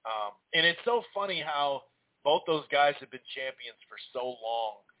 And it's so funny how both those guys have been champions for so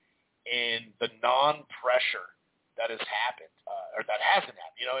long, and the non-pressure that has happened, or that hasn't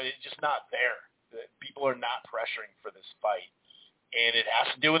happened, it's just not there. People are not pressuring for this fight. And it has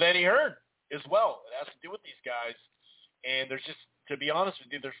to do with Eddie Hearn as well. It has to do with these guys. And there's just, to be honest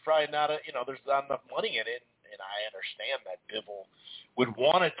with you, there's probably not there's not enough money in it. And I understand that Bivol would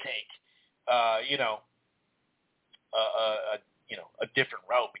want to take, a different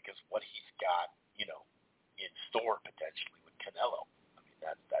route because what he's got, in store potentially with Canelo. I mean,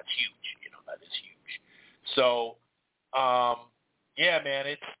 that's huge. That is huge. So, yeah, man,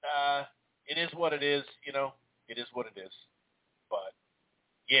 it is what it is. It is what it is. But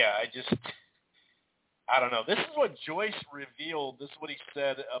yeah, I don't know. This is what Joyce revealed. This is what he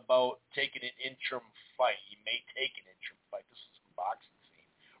said about taking an interim fight. He may take an interim fight. This is from boxing scene.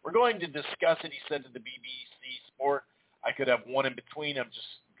 We're going to discuss it, he said to the BBC Sport. I could have one in between. I'm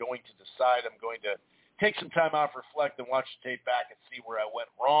just going to decide. I'm going to take some time off, reflect, and watch the tape back and see where I went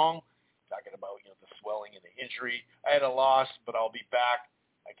wrong. Talking about, the swelling and the injury. I had a loss, but I'll be back.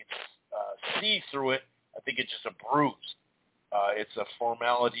 I can see through it. I think it's just a bruise. It's a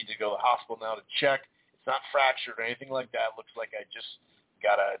formality to go to the hospital now to check. It's not fractured or anything like that. It looks like I just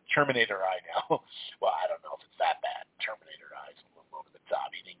got a Terminator eye now. Well, I don't know if it's that bad. Terminator eye's a little over the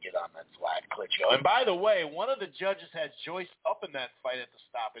top. He didn't get on that flat Klitschko. And by the way, one of the judges had Joyce up in that fight at the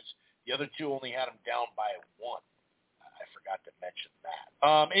stoppage. The other two only had him down by 1. I forgot to mention that.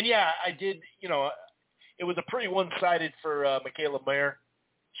 And yeah, I did, it was a pretty one-sided for Michaela Mayer.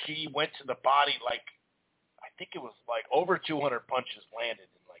 She went to the body like, I think it was like over 200 punches landed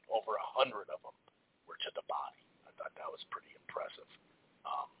and like over 100 of them were to the body. I thought that was pretty impressive.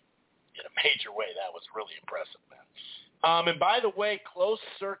 In a major way, that was really impressive, man. And by the way, closed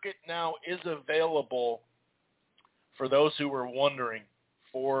circuit now is available for those who were wondering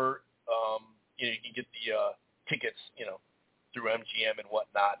for, you can get the tickets, through MGM and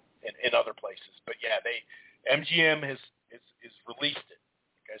whatnot and other places. But yeah, MGM is released it.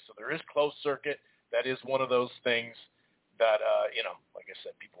 Okay, so there is closed circuit. That is one of those things that, like I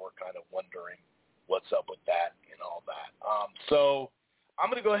said, people were kind of wondering what's up with that and all that. So I'm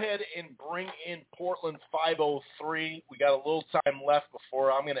going to go ahead and bring in Portland 503. We got a little time left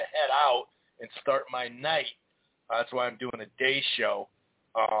before I'm going to head out and start my night. That's why I'm doing a day show.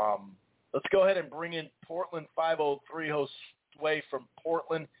 Let's go ahead and bring in Portland 503, host Sway from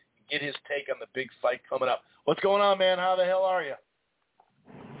Portland, and get his take on the big fight coming up. What's going on, man? How the hell are you?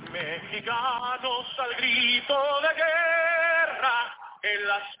 Mexicanos al grito de guerra,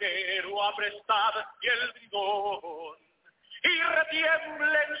 el acero aprestad y el bridón, y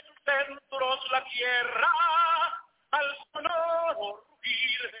retiemble en sus centros la tierra al sonoro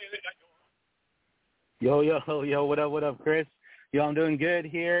rugir del cañón. Yo, what up, Chris? Yo, I'm doing good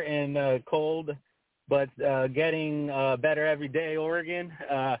here in cold, but getting better every day, Oregon.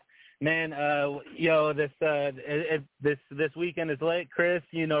 Man, this weekend is late, Chris.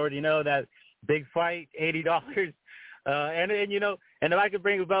 You already know that big fight, $80. And if I could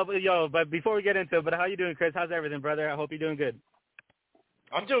bring about, but before we get into it, but how you doing, Chris? How's everything, brother? I hope you're doing good.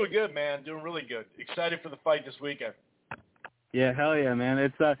 I'm doing good, man. Doing really good. Excited for the fight this weekend. Yeah, hell yeah, man.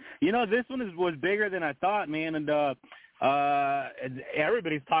 It's this one was bigger than I thought, man, and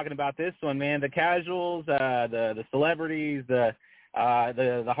everybody's talking about this one, man. The casuals, the celebrities, the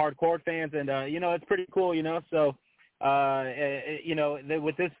hardcore fans, and it's pretty cool, So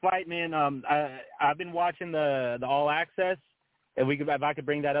with this fight, man, I've been watching the All Access. If I could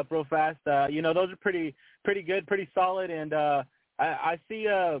bring that up real fast, those are pretty good, pretty solid, and I see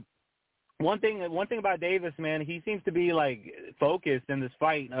one thing about Davis, man. He seems to be like focused in this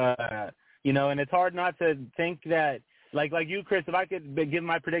fight, and it's hard not to think that. Like you, Chris, if I could give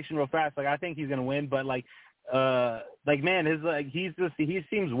my prediction real fast, I think he's gonna win. But man, he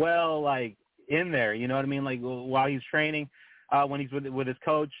seems well in there. You know what I mean? While he's training, when he's with his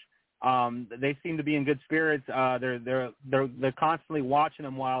coach, they seem to be in good spirits. They're constantly watching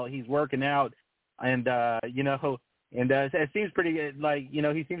him while he's working out, and it seems pretty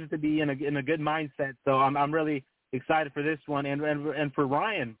he seems to be in a good mindset. So I'm really excited for this one, and for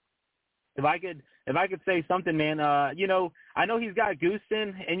Ryan. If I could say something, man, I know he's got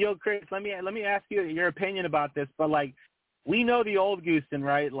Goosen, and Chris, let me ask you your opinion about this, but we know the old Goosen,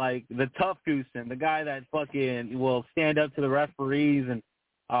 right? The tough Goosen, the guy that fucking will stand up to the referees and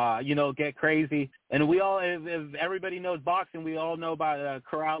get crazy. And we all, if everybody knows boxing, we all know about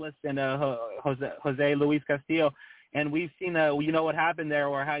Corrales and Jose Luis Castillo, and we've seen what happened there,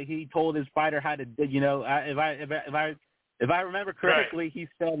 or how he told his fighter how to, If I remember correctly, right. He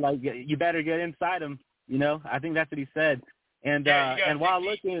said, you better get inside him. I think that's what he said. And and while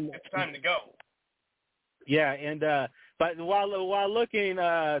looking, it's time to go. Yeah, and but while looking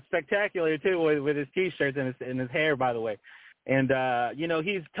spectacular too with his t-shirts and his hair, by the way. And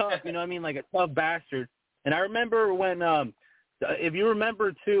he's tough. Like a tough bastard. And I remember when, if you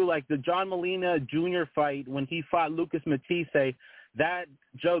remember too, the John Molina Jr. fight when he fought Lucas Matisse. That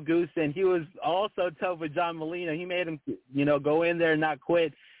Joe Goosen, he was also tough with John Molina. He made him, go in there and not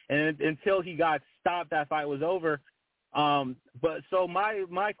quit, and until he got stopped, that fight was over. But so my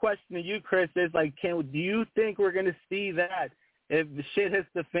question to you, Chris, is do you think we're going to see that if the shit hits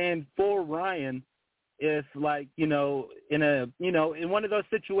the fan for Ryan? If in one of those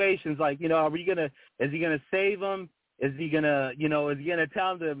situations, is he gonna save him? Is he gonna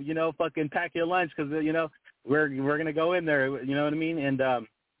tell him to fucking pack your lunch because we're gonna go in there, you know what I mean? And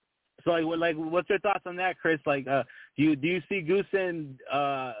so what's your thoughts on that, Chris? Do you see Goosen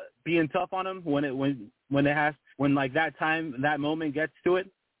being tough on him when that moment gets to it?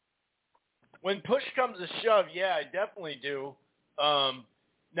 When push comes to shove, yeah, I definitely do.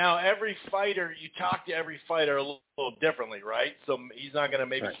 Now every fighter, you talk to every fighter a little differently, right? So he's not gonna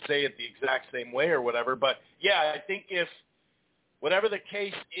maybe say it the exact same way or whatever. But yeah, I think if whatever the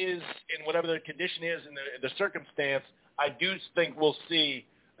case is and whatever the condition is and the circumstance, I do think we'll see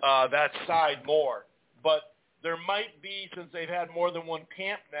that side more. But there might be, since they've had more than one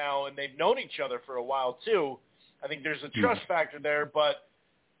camp now and they've known each other for a while too, I think there's a trust factor there. But,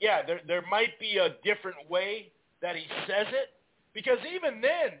 yeah, there might be a different way that he says it. Because even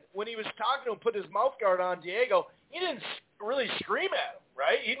then, when he was talking to him, put his mouth guard on Diego, he didn't really scream at him,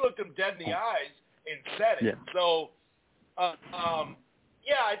 right? He looked him dead in the eyes and said it. Yeah. So,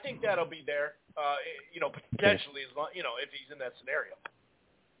 yeah, I think that'll be there, potentially, if he's in that scenario.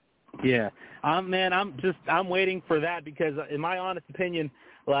 Yeah. I'm waiting for that because, in my honest opinion,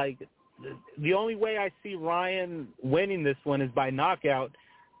 like, the only way I see Ryan winning this one is by knockout.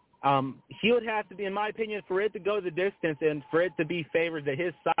 He would have to be, in my opinion, for it to go the distance and for it to be favored to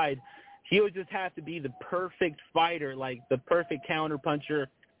his side, he would just have to be the perfect fighter, like the perfect counter puncher,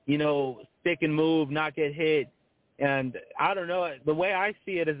 stick and move, not get hit. And I don't know. The way I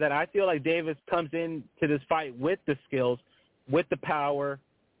see it is that I feel like Davis comes into this fight with the skills, with the power,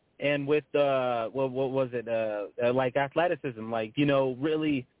 and with like athleticism, like,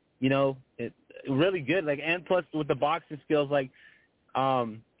 really, really good, like, and plus with the boxing skills, like,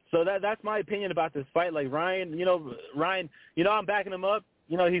 so that's my opinion about this fight. Like Ryan, I'm backing him up.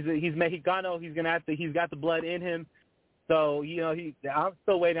 He's Mexicano. He's got the blood in him. So, I'm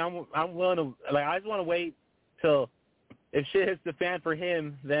still waiting. I'm willing to, like, I just want to wait till if shit hits the fan for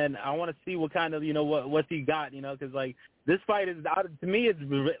him, then I want to see what kind of, what's he got, because, like, this fight is, to me, it's,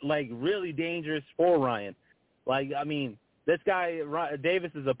 like, really dangerous for Ryan. Like, I mean, this guy,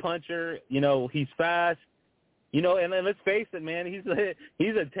 Davis, is a puncher. He's fast. And let's face it, man, he's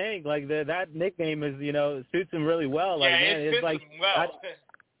a tank. Like, that nickname is, suits him really well. Like, yeah, man, it fits like, him well.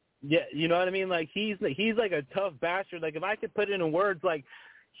 Yeah, you know what I mean? Like, he's like a tough bastard. Like, if I could put it in words, like,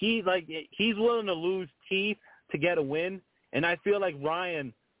 he's willing to lose teeth to get a win. And I feel like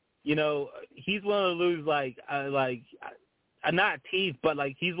Ryan, he's willing to lose, not teeth, but,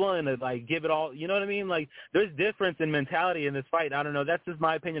 like, he's willing to, like, give it all. You know what I mean? Like, there's difference in mentality in this fight. I don't know. That's just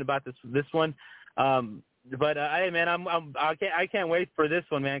my opinion about this one. But hey, man, I can't wait for this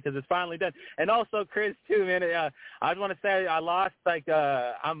one, man, because it's finally done. And also, Chris, too, man. I just want to say I lost. Like,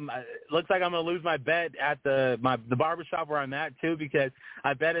 looks like I'm gonna lose my bet at the barbershop where I'm at too, because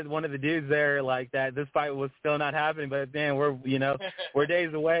I betted one of the dudes there like that this fight was still not happening. But man, we're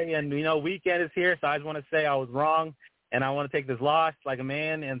days away, and weekend is here, so I just want to say I was wrong, and I want to take this loss like a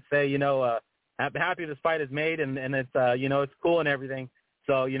man and say I'm happy this fight is made, and it's it's cool and everything.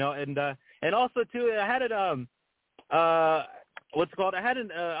 So and also too, I had it I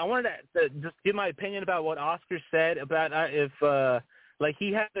wanted to just give my opinion about what Oscar said about if like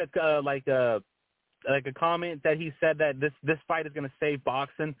he had a comment that he said that this fight is going to save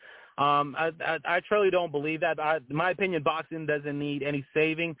boxing. I truly don't believe that. In my opinion, boxing doesn't need any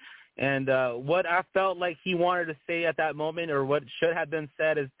saving. And what I felt like he wanted to say at that moment, or what should have been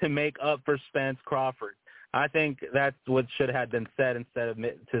said, is to make up for Spence Crawford. I think that's what should have been said instead of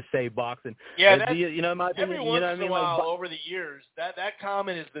to say boxing. Yeah, in my opinion, every once in a while over the years, that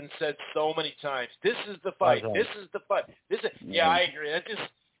comment has been said so many times. This is the fight. This is the fight. Yeah, I agree.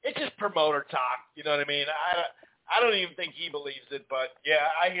 It's just promoter talk. You know what I mean? I don't even think he believes it, but yeah,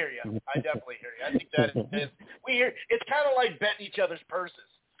 I hear you. I definitely hear you. I think that is we hear. It's kind of like betting each other's purses.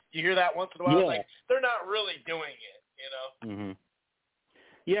 You hear that once in a while. Yeah. Like they're not really doing it. Mm-hmm.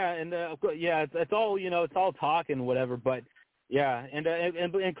 Yeah, and it's all it's all talk and whatever, but yeah, and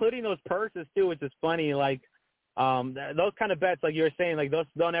including those purses too, which is funny. Like those kind of bets, like you were saying, like those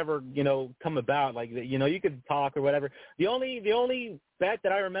don't ever come about. Like you could talk or whatever. The only bet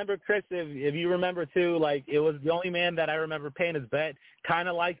that I remember, Chris, if you remember too, like it was the only man that I remember paying his bet kind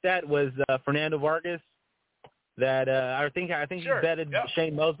of like that was Fernando Vargas. That I think sure. he betted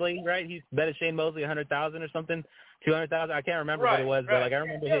Shane Mosley, right? He betted Shane Mosley $100,000 or something, $200,000. I can't remember what it was, but like I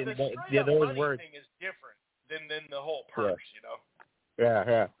remember there was words. Thing is different than the whole purse,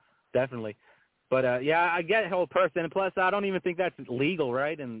 Yeah, definitely. But I get whole purse, and plus I don't even think that's legal,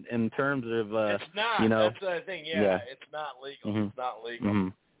 right? In terms of it's not. That's the thing. Yeah, it's not legal. Mm-hmm. It's not legal. Mm-hmm.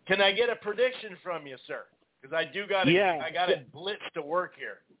 Can I get a prediction from you, sir? Because I got a blitz to work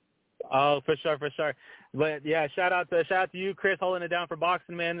here. Oh, for sure. But yeah, shout out to you, Chris, holding it down for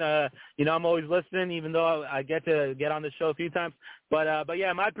boxing, man. I'm always listening, even though I get to get on the show a few times. But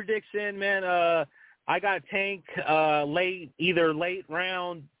yeah, my prediction, man, I got Tank either late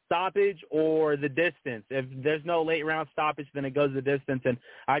round stoppage or the distance. If there's no late round stoppage, then it goes the distance. And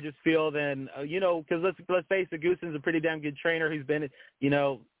I just feel then, because let's face it, Gooson's a pretty damn good trainer. He's been,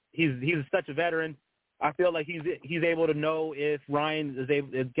 he's such a veteran. I feel like he's able to know if Ryan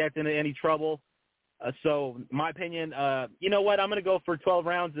gets into any trouble. So my opinion, you know what? I'm going to go for 12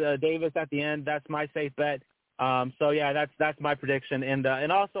 rounds. Davis at the end. That's my safe bet. So yeah, that's my prediction.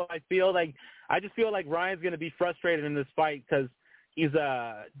 And also I just feel like Ryan's going to be frustrated in this fight because he's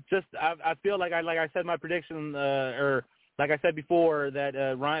I feel like I said my prediction or like I said before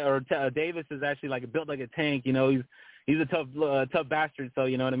that Davis is actually like built like a tank. You know, he's a tough bastard. So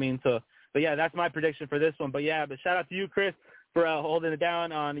you know what I mean. So but yeah, that's my prediction for this one. But yeah, but shout out to you, Chris, for holding it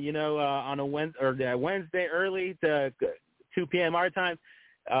down on on a Wednesday early to 2 p.m. our time.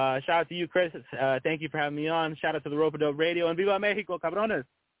 Shout out to you, Chris. Thank you for having me on. Shout out to the Rope-A-Dope Radio and Viva Mexico, cabrones.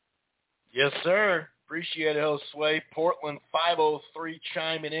 Yes, sir. Appreciate it, Josue. Portland 503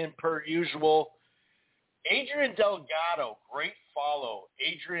 chiming in per usual. Adrian Delgado, great follow.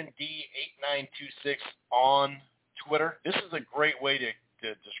 Adrian D8926 on Twitter. This is a great way to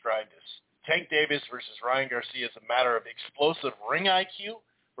describe this. Tank Davis versus Ryan Garcia is a matter of explosive ring IQ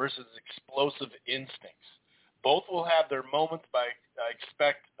versus explosive instincts. Both will have their moments, but I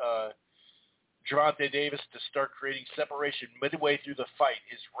expect Gervonta Davis to start creating separation midway through the fight.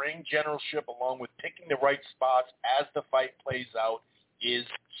 His ring generalship, along with picking the right spots as the fight plays out, is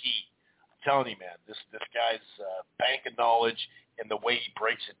key. I'm telling you, man, this guy's bank of knowledge and the way he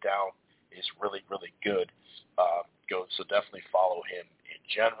breaks it down is really, really good. So definitely follow him in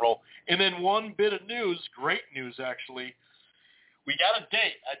general. And then one bit of news, great news actually. We got a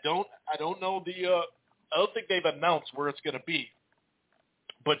date. I don't know I don't think they've announced where it's going to be.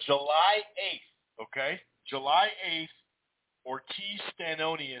 But July 8th, okay? July 8th, Ortiz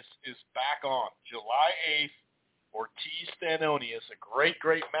Stanonius is back on. July 8th, Ortiz Stanonius, a great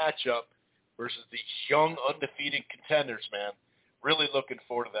matchup versus these young undefeated contenders, man. Really looking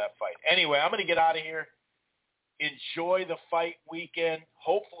forward to that fight. Anyway, I'm going to get out of here. Enjoy the fight weekend.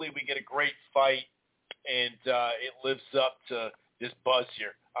 Hopefully we get a great fight and it lives up to this buzz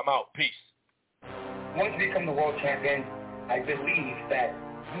here. I'm out. Peace. Once you become the world champion, I believe that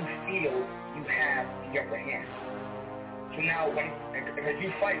you feel you have the upper hand. So now, as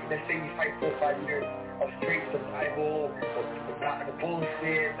you fight, let's say you fight 4 or 5 years of straight survival, the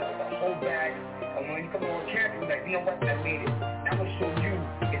bullshit, the holdback, and when you become the world champion, you're like, you know what, I made it. Now I'm going to show you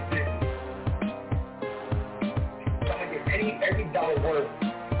it's business. So I'm going to get every dollar worth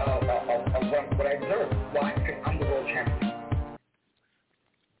of what I deserve.